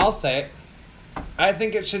 I'll say it. I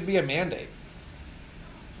think it should be a mandate.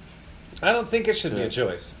 I don't think it should be a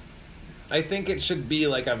choice. I think it should be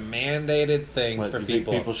like a mandated thing What, for you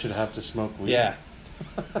people. think people should have to smoke weed? Yeah.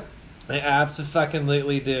 I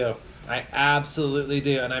absolutely do. I absolutely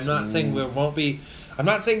do. And I'm not saying there won't be. I'm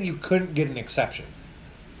not saying you couldn't get an exception.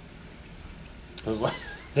 But what-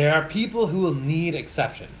 There are people who will need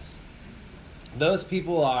exceptions. Those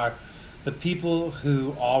people are the people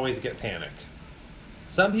who always get panic.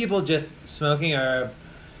 Some people just smoking herb,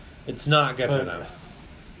 it's not good for But- them.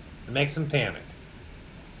 It makes them panic.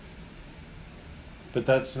 But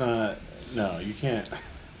that's not. No, you can't.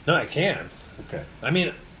 No, I can. Okay. I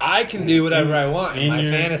mean, I can do whatever I want in my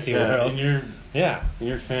your, fantasy yeah, world. In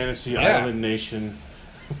your fantasy Yeah. island nation.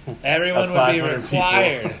 Everyone of would be 500 people.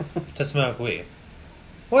 required to smoke weed.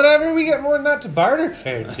 Whatever, we get more than that to barter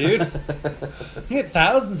fair, dude. We get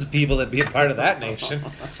thousands of people that be a part of that nation.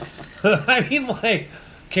 I mean, like,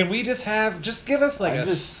 can we just give us like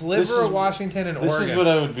this sliver is- of Washington and This Oregon? is what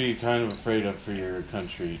I would be kind of afraid of for your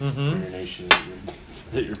country, Mhm. for your nation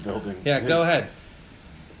that you're building. Yeah, go ahead.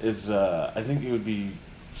 I think it would be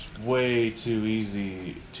way too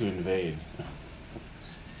easy to invade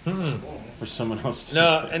for someone else to.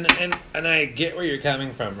 No, and I get where you're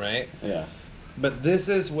coming from, right? Yeah. But this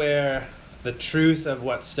is where the truth of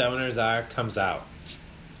what stoners are comes out.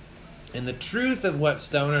 And the truth of what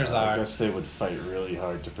stoners I are, guess they would fight really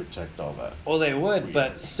hard to protect all that. well, they would,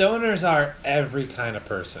 but stoners are every kind of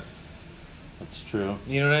person. That's true.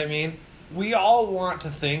 You know what I mean? We all want to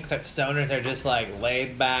think that stoners are just like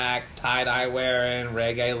laid back, tie-dye wearing,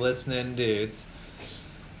 reggae listening dudes.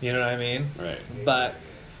 You know what I mean? Right. But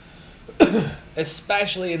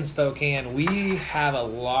especially in Spokane, we have a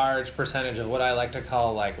large percentage of what I like to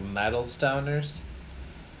call like metal stoners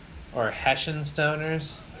or Hessian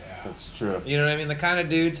stoners. That's true. You know what I mean? The kind of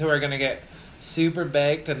dudes who are going to get super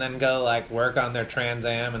baked and then go like work on their Trans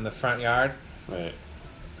Am in the front yard. Right.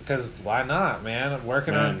 Because why not, man? I'm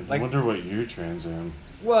working Man, on I like. wonder what you Trans Am.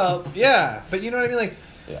 Well, yeah, but you know what I mean? Like,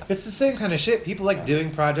 Yeah. it's the same kind of shit. People like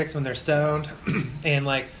doing projects when they're stoned, and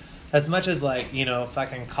like, as much as like, you know,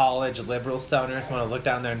 fucking college liberal stoners want to look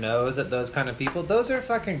down their nose at those kind of people, those are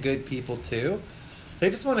fucking good people too. They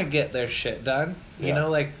just want to get their shit done. You Yeah. know,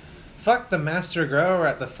 like, fuck, the master grower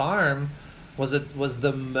at the farm was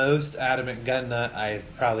the most adamant gun nut I've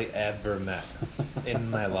probably ever met in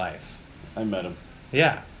my life. I met him.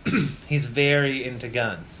 Yeah, he's very into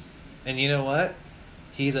guns. And you know what?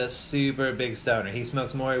 He's a super big stoner. He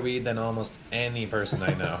smokes more weed than almost any person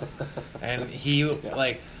I know. And he,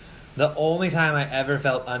 like, the only time I ever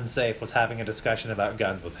felt unsafe was having a discussion about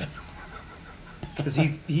guns with him. Because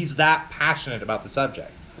he's that passionate about the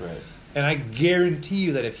subject. Right. And I guarantee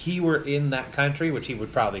you that if he were in that country, which he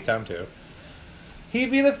would probably come to,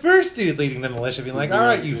 he'd be the first dude leading the militia, being like, He'd be all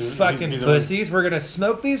right, like- you he'd fucking be the pussies, we're going to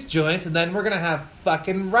smoke these joints, and then we're going to have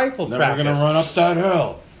fucking rifle Then practice. we're gonna run up that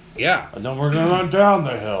hill, Yeah. and then we're gonna run down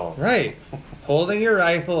the hill. Right. Holding your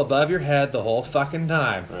rifle above your head the whole fucking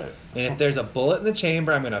time. Right. And if there's a bullet in the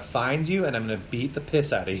chamber, I'm going to find you and I'm going to beat the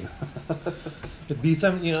piss out of you. It'd be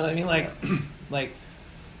some, you know what I mean? Like,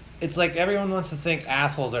 it's like everyone wants to think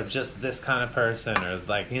assholes are just this kind of person, or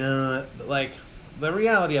like, you know, like, the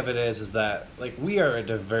reality of it is that, like, we are a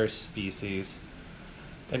diverse species.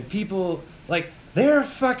 And people, like, there are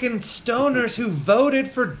fucking stoners who voted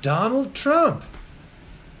for Donald Trump.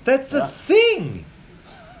 That's a Yeah. thing.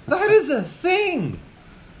 That is a thing.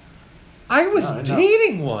 I was No, I know.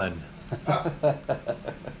 dating one.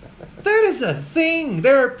 That is a thing.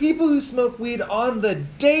 There are people who smoke weed on the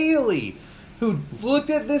daily who looked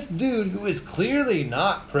at this dude who is clearly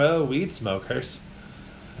not pro weed smokers.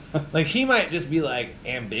 Like, he might just be like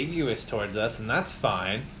ambiguous towards us, and that's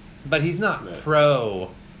fine. But he's not Right.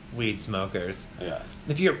 pro weed smokers. Yeah.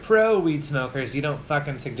 If you're pro weed smokers, you don't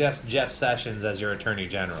fucking suggest Jeff Sessions as your attorney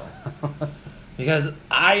general. Because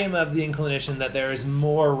I am of the inclination that there is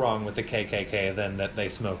more wrong with the KKK than that they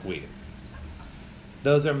smoke weed.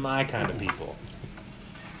 Those are my kind of people.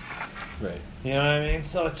 Right. You know what I mean?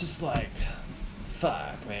 So it's just like,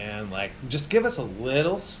 fuck, man. Like, just give us a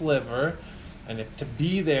little sliver, and if to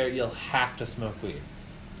be there, you'll have to smoke weed.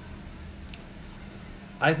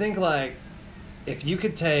 I think, like, if you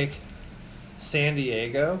could take San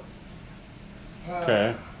Diego,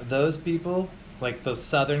 Okay. those people, like the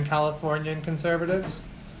Southern Californian conservatives,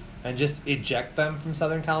 and just eject them from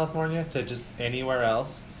Southern California to just anywhere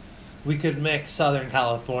else, we could make Southern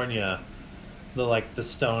California the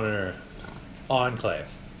stoner enclave.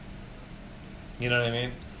 You know what I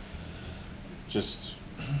mean? Just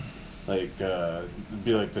like it'd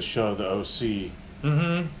be like the show The OC.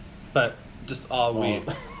 Mm-hmm. But just all Well,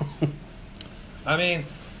 weed. I mean, you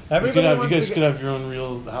everybody you wants guys to could get... have your own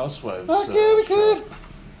Real Housewives. Okay, we show. could.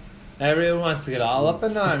 Everyone wants to get all up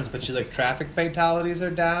in arms, but you like traffic fatalities are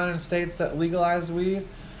down in states that legalize weed.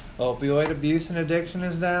 Opioid abuse and addiction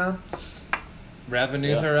is down.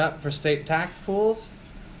 Revenues Yeah. are up for state tax pools.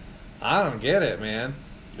 I don't get it, man.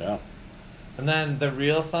 Yeah. And then the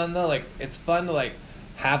real fun though, like it's fun to like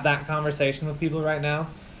have that conversation with people right now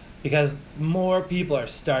because more people are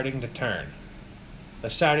starting to turn. They're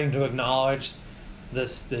starting to acknowledge the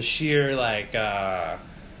sheer like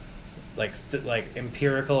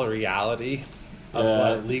empirical reality of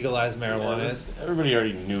what legalized marijuana is. Everybody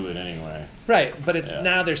already knew it anyway. Right, but it's Yeah.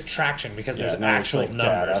 now there's traction because Yeah, there's now it's, actual like,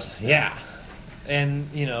 numbers. data. Yeah. And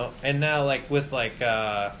and now like with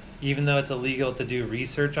even though it's illegal to do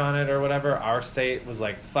research on it or whatever, our state was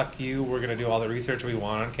like, fuck you, we're gonna do all the research we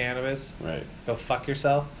want on cannabis. Right. Go fuck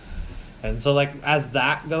yourself. And so like as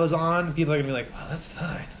that goes on, people are gonna be like, oh, that's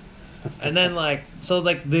fine. And then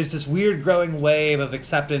there's this weird growing wave of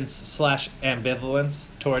acceptance / ambivalence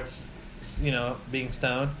towards being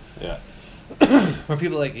stoned, Yeah. where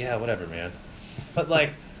people are like, yeah, whatever, man. But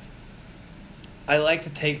like I like to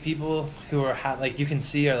take people who are you can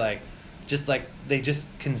see are like just like they just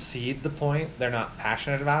concede the point, they're not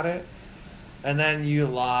passionate about it, and then you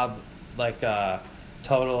lob like a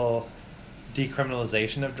total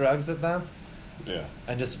decriminalization of drugs at them. Yeah.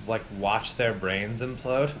 And just like watch their brains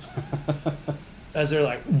implode as they're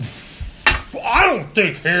like, I don't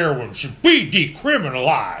think heroin should be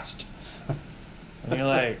decriminalized. And you're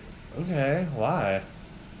like, okay, why?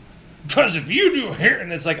 Because if you do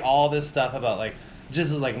heroin, it's like all this stuff about like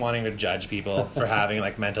just as like wanting to judge people for having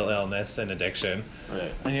like mental illness and addiction.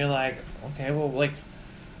 Right. And you're like, okay, well, like,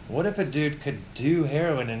 what if a dude could do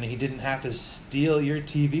heroin and he didn't have to steal your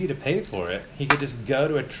TV to pay for it? He could just go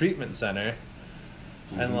to a treatment center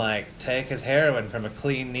and like take his heroin from a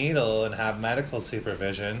clean needle and have medical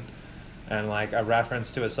supervision and like a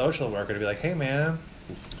reference to a social worker to be like, hey man,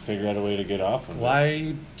 Figure out a way to get off of it. why are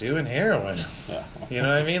you doing heroin? Yeah. You know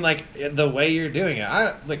what I mean? Like the way you're doing it.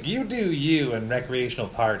 Like you do you and recreational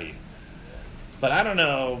party. But I don't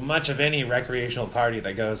know much of any recreational party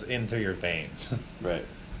that goes into your veins. Right.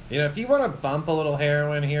 If you want to bump a little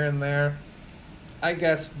heroin here and there, I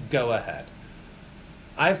guess go ahead.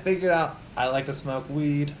 I figured out I like to smoke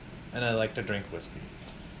weed and I like to drink whiskey.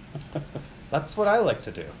 That's what I like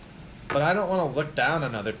to do. But I don't want to look down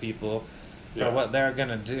on other people for what they're going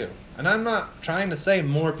to do. And I'm not trying to say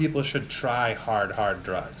more people should try hard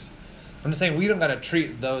drugs. I'm just saying we don't got to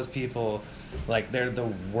treat those people like they're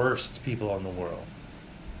the worst people in the world.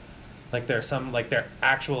 Like they're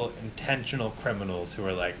actual intentional criminals who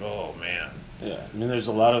are like, oh man. Yeah. I mean, there's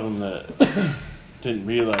a lot of them that didn't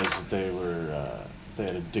realize that they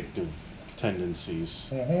had addictive tendencies.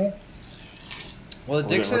 Mm-hmm. Well, Or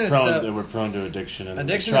addiction they is they were prone to addiction, and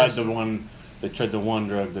Addiction they tried is- the one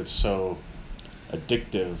drug that's so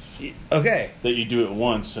addictive okay. that you do it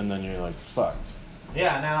once and then you're like fucked.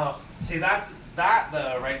 Yeah. Now, see, that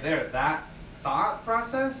though right there, that thought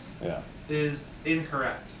process Yeah. is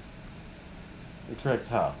incorrect. Correct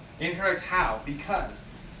how? Incorrect how? Because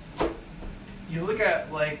you look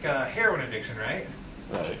at like heroin addiction, right?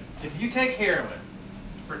 Right. If you take heroin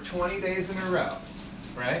for 20 days in a row,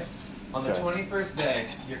 right? On the Okay. 21st day,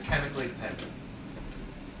 you're chemically dependent.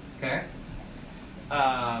 Okay?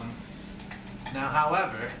 Now,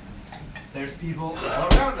 however, there's people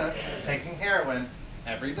all around us taking heroin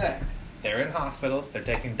every day. They're in hospitals, they're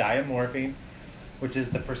taking diamorphine, which is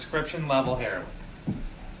the prescription level heroin.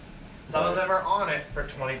 Some of them are on it for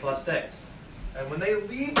 20 plus days. And when they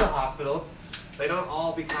leave the hospital, they don't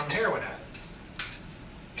all become heroin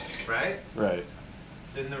addicts. Right? Right.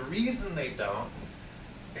 Then the reason they don't,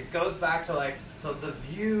 it goes back to so the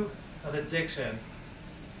view of addiction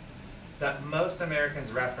that most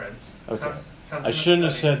Americans reference Okay. comes I from a shouldn't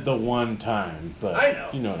have study. said the one time, but I know.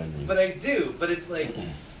 you know what I mean. But I do. But it's like,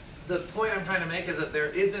 the point I'm trying to make is that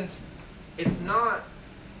it's not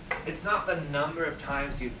it's not the number of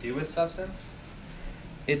times you do a substance,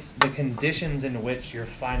 it's the conditions in which you're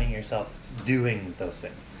finding yourself doing those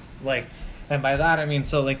things. Like, and by that I mean,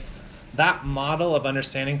 so like, that model of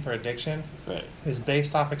understanding for addiction Right. is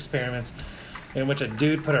based off experiments in which a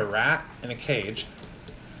dude put a rat in a cage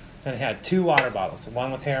and he had 2 water bottles,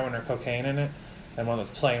 one with heroin or cocaine in it and one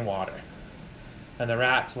with plain water. And the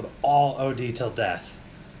rats would all OD till death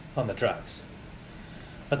on the drugs.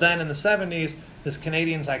 But then in the 70s, this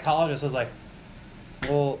Canadian psychologist was like,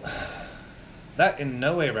 well, that in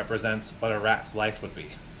no way represents what a rat's life would be.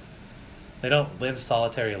 They don't live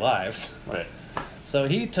solitary lives. Right. So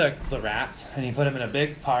he took the rats and he put them in a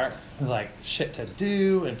big park with like shit to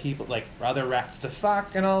do and people like other rats to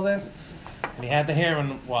fuck and all this. And he had the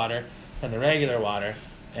heroin water and the regular water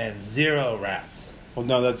and 0 rats. Well,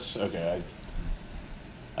 no, that's okay.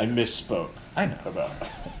 I misspoke. I know. About.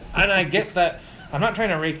 And I get that. I'm not trying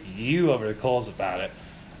to rake you over the coals about it.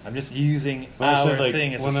 I'm just using When I our said like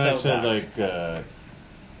thing as when a I soapbox. said like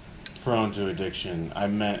prone to addiction, I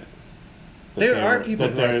meant that There they're- are people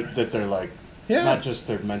that who they're like Yeah. not just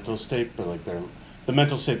their mental state, but like the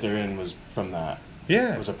mental state they're in was from that.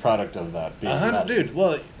 Yeah. It was a product of that being Dude,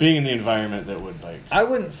 well, being in the environment that would like. I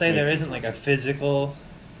wouldn't say Make there it isn't like a physical,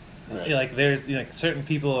 Right. like there's like certain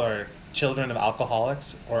people are children of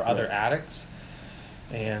alcoholics or other Right. addicts,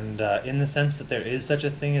 and in the sense that there is such a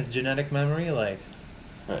thing as genetic memory, like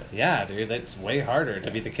Right. yeah, dude, it's way harder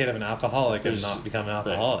to be the kid of an alcoholic and There's- not become an Right.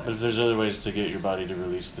 alcoholic. But if there's other ways to get your body to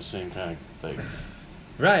release the same kind of like.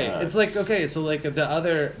 Right. Uh, It's like, okay, so like the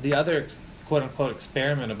other quote unquote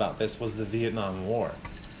experiment about this was the Vietnam War.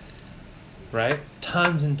 Right?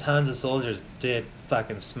 Tons and tons of soldiers did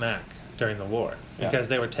fucking smack during the war Yeah. because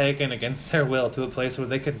they were taken against their will to a place where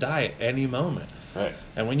they could die at any moment. Right.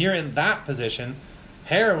 And when you're in that position,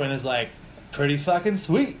 heroin is like pretty fucking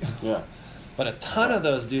sweet. Yeah. But a ton of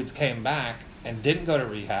those dudes came back and didn't go to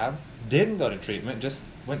rehab, didn't go to treatment, just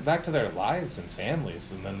went back to their lives and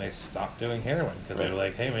families, and then they stopped doing heroin because they were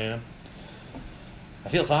like, hey man, I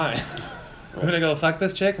feel fine. I'm gonna go fuck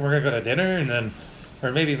this chick and we're gonna go to dinner and then,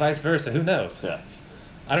 or maybe vice versa, who knows? Yeah.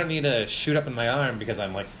 I don't need to shoot up in my arm because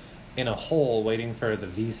I'm like in a hole waiting for the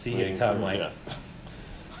VC Waiting to come for- like yeah.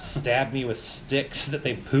 stab me with sticks that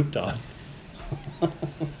they pooped on.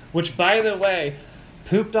 Which, by the way,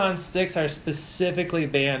 pooped on sticks are specifically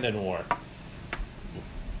banned in war.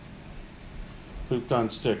 Pooped on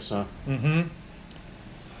sticks, huh? Mm-hmm.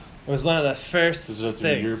 It was one of the first Does it have to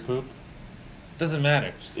be your things. poop? Doesn't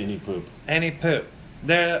matter. Just any poop. Any poop.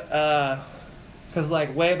 They're, because,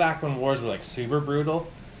 like, way back when wars were, like, super brutal,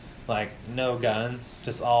 like, no guns,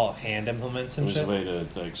 just all hand implements It and was shit. a way to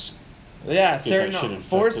like. Yeah, that certain shit infected.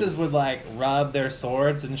 forces would, like, rub their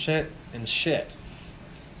swords and shit.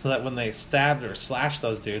 So that when they stabbed or slashed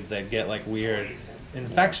those dudes, they'd get, like, weird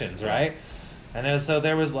infections, right? And then, so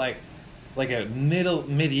there was, like a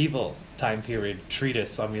medieval time period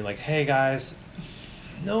treatise on me, like, hey, guys,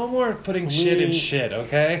 no more putting shit in shit,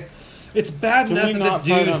 okay? It's bad Can enough we that not this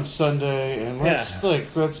fight dude... on Sunday and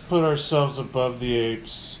let's put ourselves above the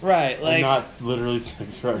apes Right, and like... not literally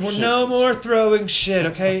throw Well, shit. no more throwing shit,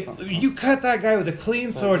 okay? You cut that guy with a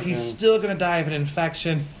clean sword, he's still gonna die of an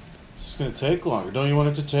infection. It's gonna take longer. Don't you want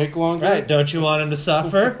it to take longer? Right, don't you want him to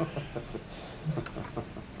suffer?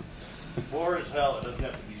 War is hell. It doesn't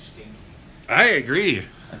have to be stinky. I agree.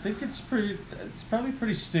 I think it's probably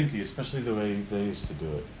pretty stinky, especially the way they used to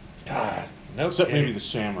do it. God, no Except kidding. maybe the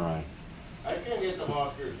samurai. I can't get the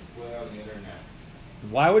Oscars put on the internet.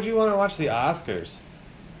 Why would you want to watch the Oscars?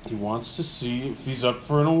 He wants to see if he's up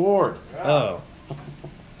for an award. Oh.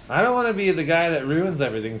 I don't want to be the guy that ruins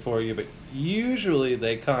everything for you, but usually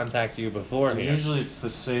they contact you And beforehand. usually it's the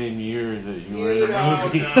same year that you were in the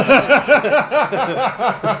movie.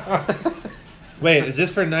 Wait, is this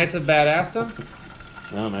for Knights of Badassdom?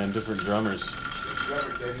 No, man, different drummers.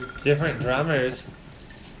 Different drummers.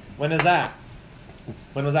 When is that?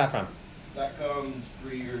 When was that from? That comes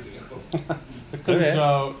 3 years ago. It comes Okay.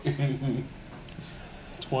 out in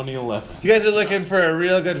 2011. If you guys are looking for a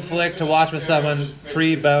real good flick to watch with someone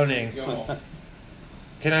pre-boning,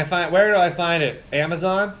 can I find? Where do I find it?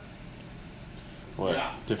 Amazon? What?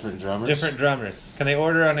 Yeah. Different drummers? Different drummers. Can they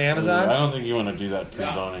order on I Amazon? don't think you want to do that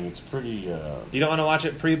pre-boning. It's pretty, You don't want to watch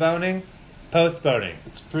it pre-boning? Post-boning.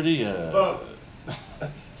 it's pretty, Both.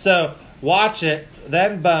 So, watch it,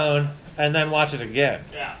 then bone, and then watch it again.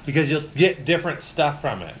 Yeah. Because you'll get different stuff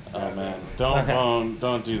from it. oh man, don't Okay. bone,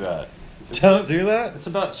 don't do that. Don't do that? It's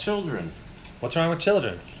about children. What's wrong with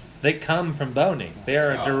children? They come from boning. They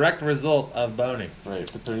are a direct result of boning. Right,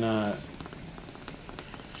 but they're not.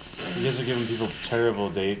 You guys are giving people terrible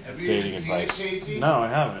Have you dating seen it, advice. Casey? No, I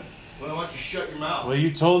haven't. Well, why don't you shut your mouth? Well,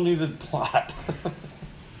 you told me the plot.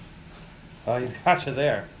 Oh, he's got you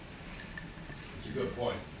there. It's a good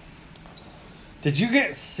point. Did you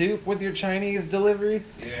get soup with your Chinese delivery?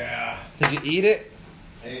 Yeah. Did you eat it?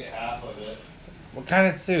 Ate half of it. What kind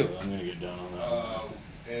of soup? I'm gonna get down on that.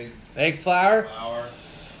 Egg Egg flour? flour.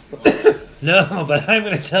 No, but I'm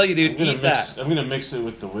gonna tell you, dude, eat that. I'm gonna mix it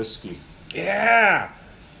with the whiskey. Yeah.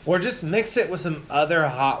 Or just mix it with some other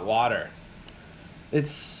hot water.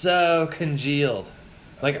 It's so congealed.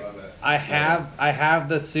 Like love it. I have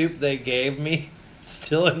the soup they gave me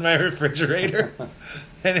still in my refrigerator.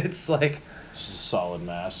 And it's like, It's just solid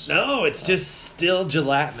mass. no, it's just still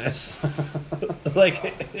gelatinous.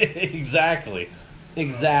 Like exactly.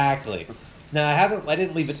 Now I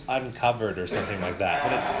didn't leave it uncovered or something like that,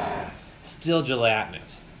 but it's still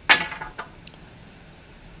gelatinous.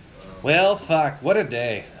 Well, fuck, what a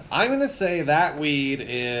day. I'm gonna say that weed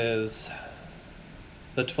is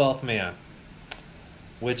the 12th Man,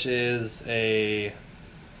 which is a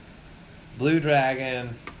Blue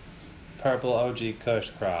Dragon Purple OG Kush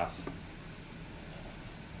cross.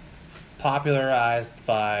 Popularized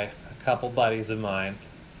by a couple buddies of mine,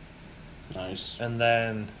 Nice. and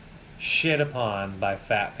then shit upon by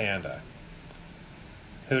Fat Panda.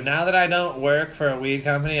 Who, now that I don't work for a weed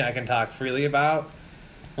company I can talk freely about,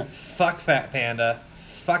 fuck Fat Panda.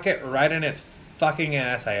 Fuck it right in its fucking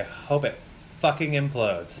ass. I hope it fucking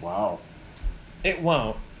implodes. Wow. It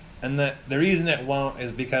won't. And the reason it won't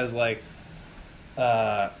is because, like,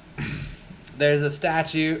 there's a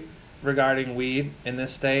statute regarding weed in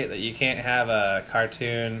this state that you can't have a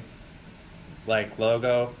cartoon, like,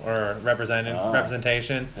 logo or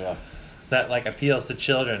representation Yeah. that, like, appeals to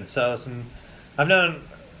children. So I've known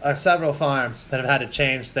several farms that have had to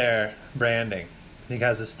change their branding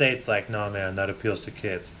because the state's like, no, man, that appeals to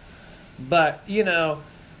kids. But, you know,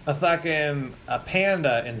 a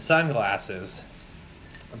panda in sunglasses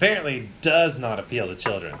apparently does not appeal to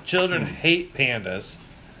children. Children hate pandas,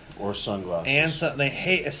 Or sunglasses. and so they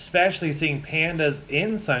hate especially seeing pandas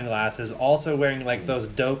in sunglasses also wearing, like, those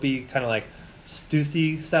dopey kind of, like,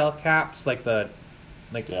 Stussy style caps, like Yeah.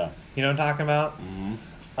 you know what I'm talking about?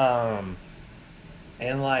 Mm-hmm.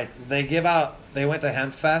 And, like, they went to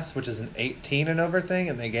Hemp Fest, which is an 18 and over thing,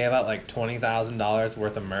 and they gave out, like, $20,000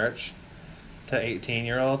 worth of merch to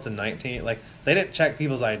 18-year-olds and 19. Like, they didn't check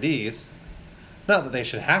people's IDs. Not that they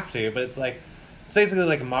should have to, but it's like, it's basically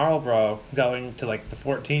like Marlboro going to, like, the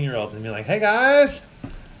 14-year-olds and being like, hey, guys,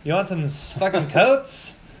 you want some fucking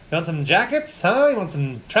coats? You want some jackets? Huh? You want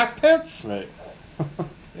some track pants? Right.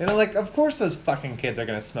 You know, like, of course those fucking kids are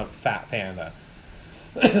gonna smoke Fat Panda.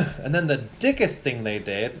 And then the dickest thing they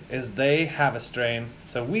did is they have a strain.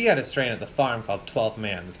 So we had a strain at the farm called 12th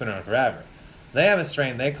Man. It's been around forever. They have a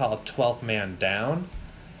strain they call 12th Man Down.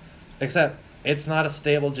 Except it's not a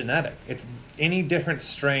stable genetic. It's any different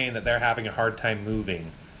strain that they're having a hard time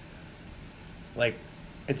moving. Like,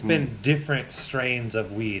 it's been different strains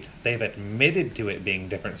of weed. They've admitted to it being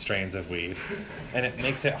different strains of weed. And it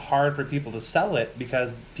makes it hard for people to sell it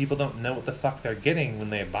because people don't know what the fuck they're getting when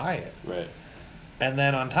they buy it. Right. And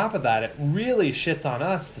then on top of that, it really shits on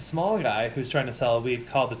us, the small guy who's trying to sell a weed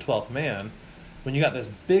called the 12th Man, when you got this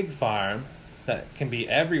big farm that can be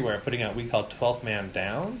everywhere putting out weed called 12th Man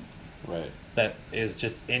Down Right. that is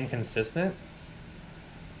just inconsistent.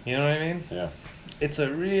 You know what I mean? Yeah. It's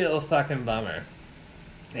a real fucking bummer.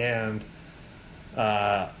 And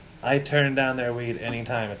I turn down their weed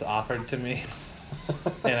anytime it's offered to me.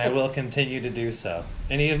 And I will continue to do so.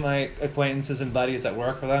 Any of my acquaintances and buddies that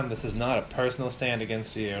work for them, this is not a personal stand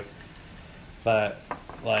against you. But,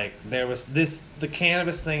 like, the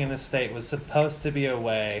cannabis thing in this state was supposed to be a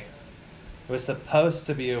way,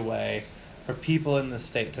 for people in the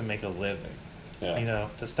state to make a living. Yeah. You know,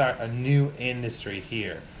 to start a new industry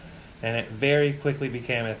here. And it very quickly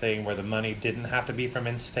became a thing where the money didn't have to be from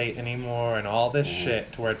in-state anymore and all this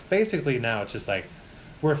shit, to where it's basically now it's just like,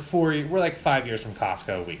 we're like 5 years from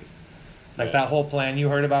Costco weed. Like Right. that whole plan you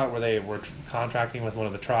heard about where they were contracting with one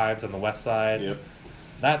of the tribes on the west side. Yep.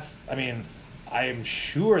 I am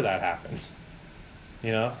sure that happened.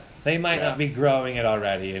 You know? They might Yeah. not be growing it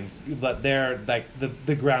already, but they're like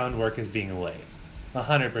the groundwork is being laid.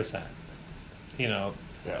 100%. You know,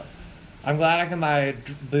 Yeah. I'm glad I can buy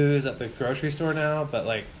booze at the grocery store now, but,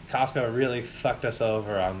 like, Costco really fucked us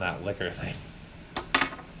over on that liquor thing.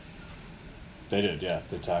 They did, yeah.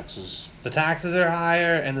 The taxes. The taxes are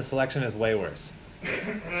higher, and the selection is way worse.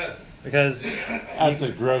 Because, At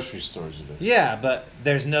the grocery stores it is. yeah, but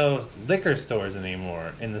there's no liquor stores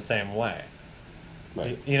anymore in the same way.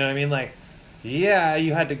 Right. You know what I mean? Like, yeah,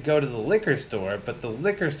 you had to go to the liquor store, but the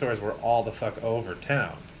liquor stores were all the fuck over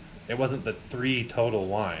town. It wasn't the 3 total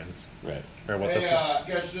lines. Right. Or what Hey,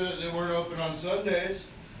 the guess they weren't open on Sundays.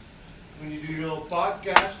 When you do your little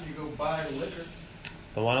podcast and you go buy liquor.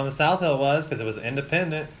 The one on the South Hill was, because it was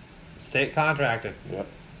independent, state contracted. Yep.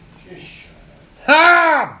 Just shut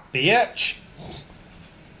Ha! Bitch!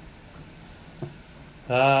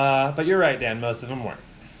 But you're right, Dan. Most of them weren't.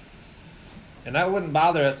 And that wouldn't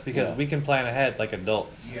bother us because Yeah. we can plan ahead like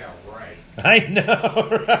adults. up. Yeah, right. I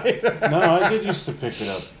know, right? No, I did used to pick it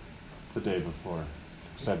up the day before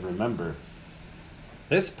because I'd remember.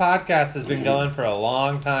 This podcast has been going for a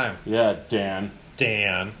long time. Yeah, Dan.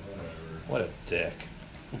 Dan. What a dick.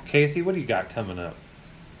 Casey, what do you got coming up?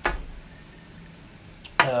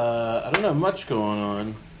 I don't have much going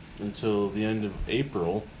on until the end of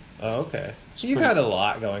April. Oh, okay. It's You've pretty- had a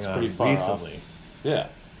lot going on pretty far recently. Yeah,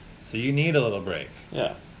 So you need a little break.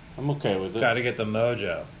 yeah. I'm okay with it. Got to get the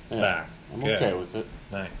mojo Yeah, back. I'm Good. okay with it.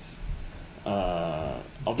 Nice.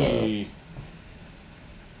 I'll be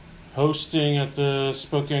hosting at the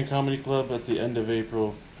Spokane Comedy Club at the end of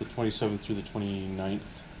April, the 27th through the 29th.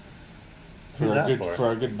 Who's that for? For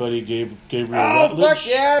our good buddy Gabriel Oh, Rutledge. fuck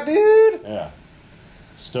yeah, dude! Yeah.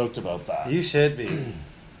 Stoked about that. You should be.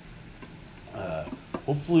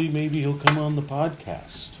 Hopefully, maybe he'll come on the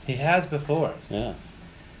podcast. He has before. Yeah.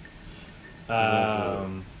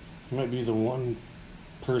 He might be the one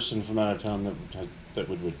person from out of town that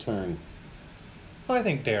would return. Well, I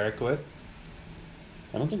think Derek would.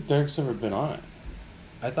 I don't think Derek's ever been on it.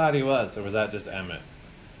 I thought he was, or was that just Emmett?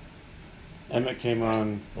 Emmett came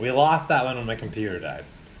on. We lost that one when my computer died.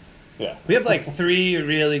 Yeah. We have like 3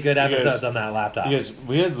 really good episodes guys- on that laptop. Because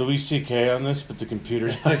we had Louis C.K. on this, but the computer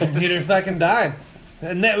The computer fucking died.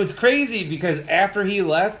 And that was crazy because after he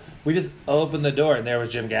left, we just opened the door and there was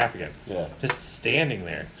Jim Gaffigan. Yeah. Just standing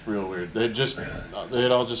there. It's real weird. They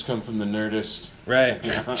had all just come from the Nerdist. Right.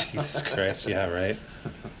 Jesus Christ, yeah, right.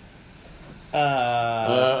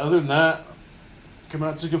 Other than that, come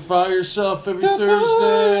out to Defy Yourself every Defy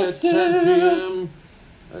Thursday at 10 yourself. p.m.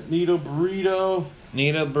 at Nito Burrito.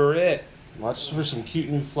 Nina Barrett. Watch for some cute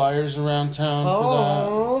new flyers around town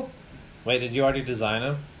Oh. Wait, did you already design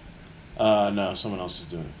them? for that. No, someone else is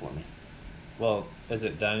doing it for me. Well, is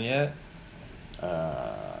it done yet?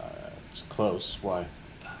 It's close. Why?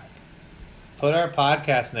 Put our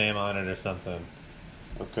podcast name on it or something.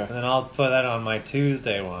 Okay. And then I'll put that on my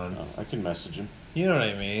Tuesday ones. I can message him. You know what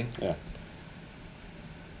I mean? Yeah.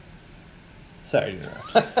 Sorry to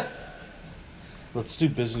interrupt. Let's do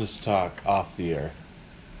business talk off the air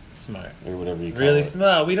Smart. or whatever you call Really it.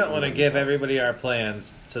 smart. We don't want to give everybody our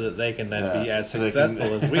plans so that they can then be as so they can-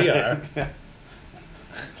 successful as we are. Yeah.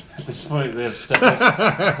 At this point, they have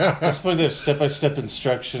step-by-step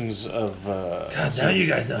instructions of. God, now you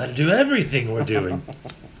guys know how to do everything we're doing.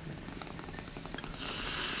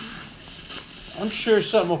 I'm sure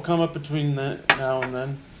something will come up between now and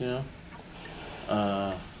then. You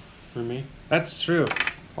know, for me. That's true.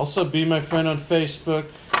 Also, be my friend on Facebook.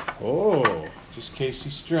 Oh. Just Casey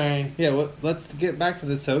Strain. Yeah, well, let's get back to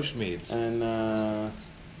the social medias. And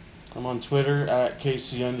I'm on Twitter at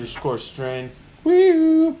Casey_Strain.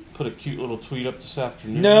 Woo! Put a cute little tweet up this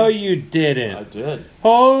afternoon. No, you I didn't. did.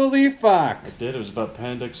 Holy fuck. I did. It was about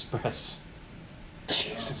Panda Express.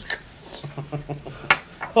 Jesus Christ.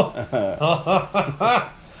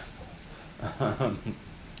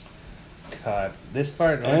 God, this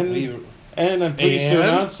part And- we... And I'm pleased to And?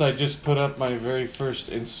 announce I just put up my very first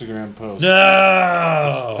Instagram post. No!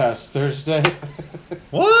 This past Thursday.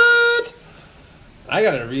 What? I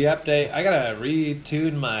gotta re-update. I gotta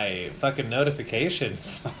retune my fucking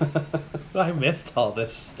notifications. I missed all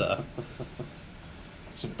this stuff.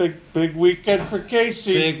 It's a big weekend for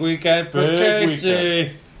Casey. Big weekend for Big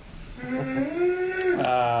Casey.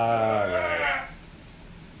 Alright.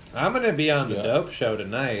 I'm gonna be on the Yeah. Dope Show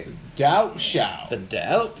tonight. Doubt shout. The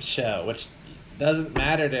Dope Show, which doesn't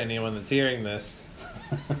matter to anyone that's hearing this.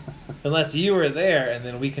 Unless you were there, and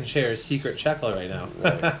then we can share a secret chuckle right now.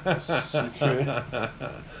 Right. Secret.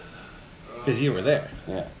 Because you were there.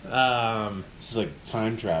 Yeah. This is like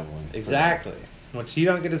time traveling. Exactly. Which you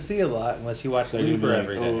don't get to see a lot unless you watch They're gonna be Looper like,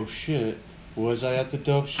 every day. oh shit, was I at the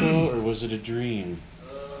dope show or was it a dream?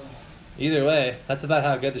 Either way, that's about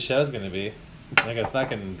how good the show's going to be. Like a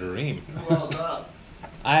fucking dream. Who else up?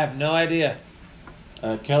 I have no idea.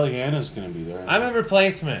 Kellyanna's gonna be there. I'm a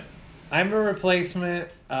replacement.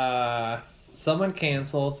 Someone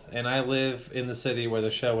canceled, and I live in the city where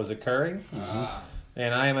the show was occurring.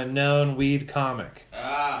 And I am a known weed comic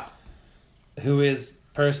who is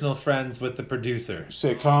personal friends with the producer. You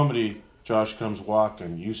say comedy, Josh comes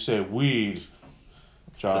walking. You say weed,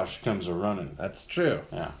 Josh comes a running. That's true.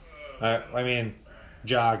 Yeah. I mean,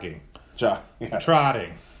 jogging, Yeah.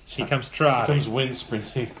 trotting. He comes He trotting. comes wind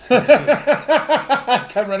sprinting.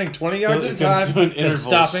 Come running 20 yards at a He comes time. doing And intervals.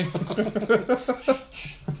 stopping.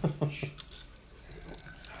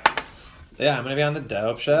 Yeah, I'm gonna be on the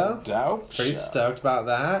Dope Show. Dope. Pretty Show. stoked about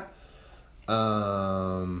that.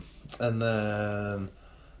 And then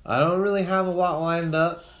I don't really have a lot lined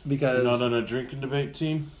up because You're not on a drinking debate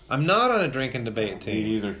team? I'm not on a drink and debate Me team.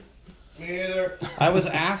 either. Me either. I was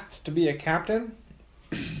asked to be a captain.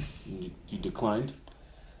 You declined?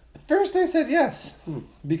 At first I said yes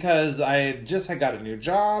because I just had got a new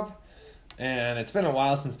job and it's been a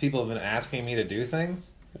while since people have been asking me to do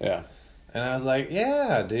things. Yeah. And I was like,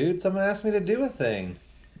 yeah, dude, someone asked me to do a thing.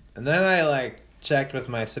 And then I checked with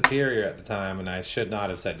my superior at the time and I should not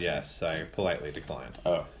have said yes. So I politely declined.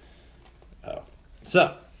 Oh.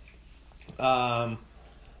 So,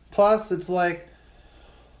 plus it's like,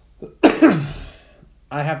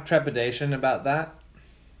 I have trepidation about that.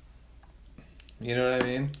 You know what I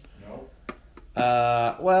mean?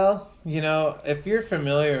 No. Well, if you're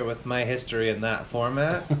familiar with my history in that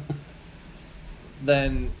format,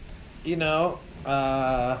 then, you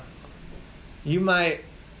might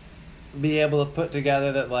be able to put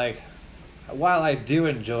together that, while I do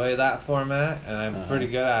enjoy that format and I'm pretty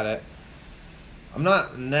good at it, I'm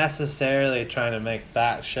not necessarily trying to make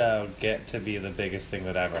that show get to be the biggest thing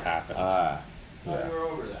that ever happened. Thought Yeah. you were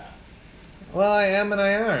over that. Well, I am and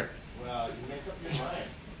I aren't. Well, you make up your mind.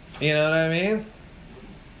 You know what I mean?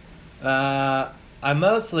 I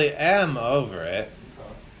mostly am over it,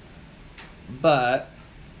 but,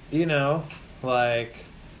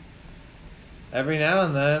 every now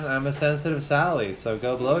and then I'm a sensitive Sally, so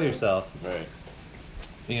go blow yourself. Right.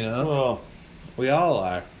 Well, we all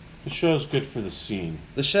are. The show's good for the scene.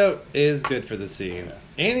 The show is good for the scene.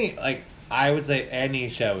 I would say any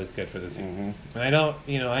show is good for the scene. Mm-hmm. And I don't,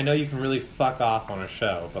 I know you can really fuck off on a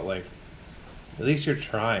show, but, at least you're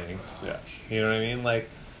trying. Yeah. You know what I mean?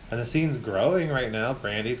 And the scene's growing right now.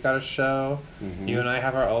 Brandy's got a show. Mhm. You and I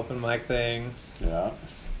have our open mic things. Yeah.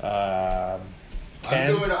 I'm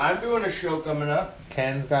doing a show coming up.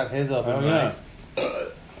 Ken's got his open Oh, mic. yeah.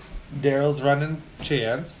 Daryl's running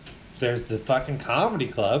Chance. There's the fucking comedy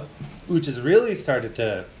club, which has really started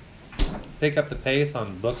to pick up the pace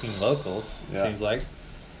on booking locals, it Yeah. seems like.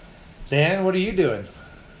 Dan, what are you doing?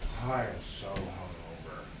 I am so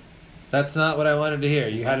hungover. That's not what I wanted to hear.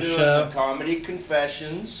 You had I'm a doing show? the Comedy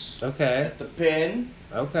Confessions Okay. at the Pin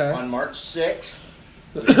Okay. on March 6th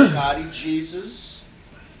with Scotty Jesus,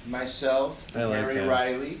 myself, I like Harry him.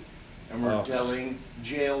 Riley, and we're Oh. telling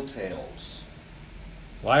jail tales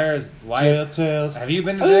Jail tales. have you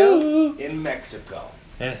been to jail? Ooh. in Mexico.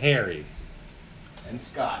 And Harry. And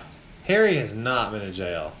Scott. Harry has not been to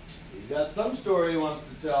jail. He's got some story he wants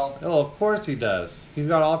to tell. Oh, of course he does. He's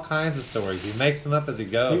got all kinds of stories. He makes them up as he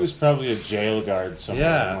goes. He was probably a jail guard somewhere.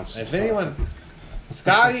 yeah. Wants to If talk. anyone,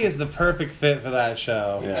 Scotty is the perfect fit for that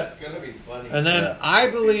show. Yeah. That's gonna be funny. And then Yeah. I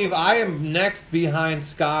believe I am next behind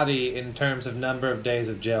Scotty in terms of number of days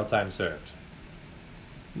of jail time served.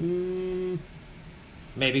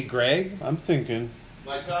 Maybe Greg? I'm thinking.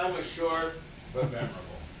 My time was short, but memorable.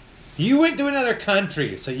 You went to another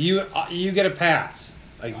country, so you get a pass.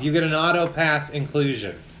 You get an auto pass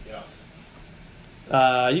inclusion.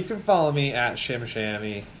 Yeah. You can follow me at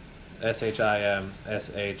Shimshammy,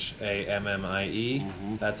 SHIMSHAMMIE.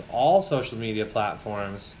 Mhm. That's all social media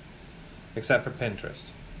platforms except for Pinterest.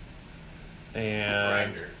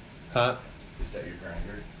 And Grinder. huh? Is that your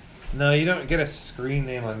grinder? No, you don't get a screen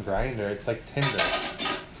name on Grindr. It's like Tinder.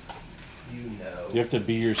 You know. You have to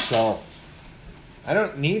be yourself. I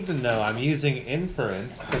don't need to know. I'm using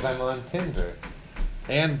inference because I'm on Tinder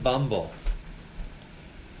and Bumble.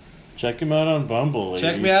 Check him out on Bumble, ladies.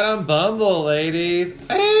 Check me out on Bumble, ladies.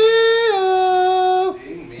 Ayo!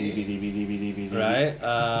 Seeing me. DBDBDBDBD.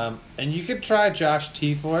 Right? And you could try Josh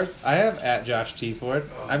T. Ford. I have at Josh T. Ford.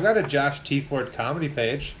 I've got a Josh T. Ford comedy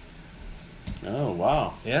page. Oh,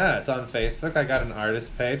 wow. Yeah, it's on Facebook. I got an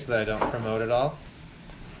artist page that I don't promote at all.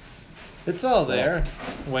 It's all there,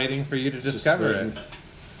 waiting for you to Just discover waiting- it.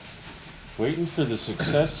 Waiting for the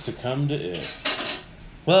success to come to it.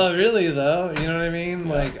 Well, really though, you know what I mean?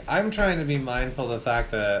 Yeah. I'm trying to be mindful of the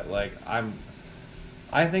fact that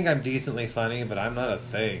I think I'm decently funny, but I'm not a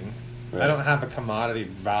thing. Right. I don't have a commodity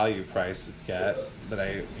value price yet, but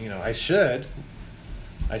I should.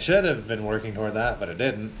 I should have been working toward that, but I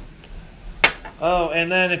didn't. Oh,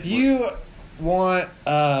 and then if you want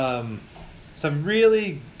some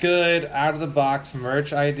really good out of the box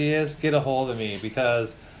merch ideas, get a hold of me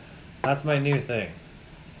because that's my new thing.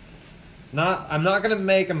 I'm not gonna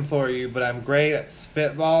make them for you, but I'm great at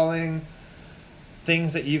spitballing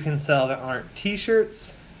things that you can sell that aren't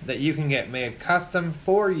t-shirts that you can get made custom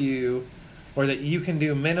for you, or that you can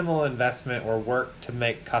do minimal investment or work to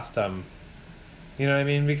make custom. You know what I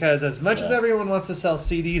mean? Because as much as everyone wants to sell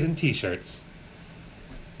CDs and T-shirts,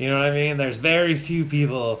 you know what I mean? There's very few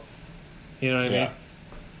people, you know what I mean?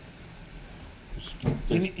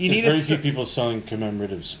 There's need very few people selling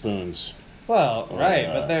commemorative spoons. Well, right,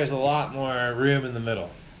 but there's a lot more room in the middle.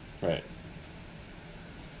 Right.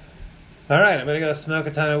 All right, I'm going to go smoke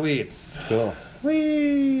a ton of weed. Cool.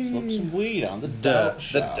 Whee! Smoke some weed on the Delp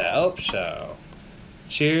Show. The Delp Show.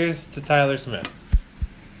 Cheers to Tyler Smith.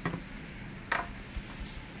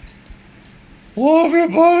 Love you,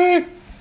 buddy!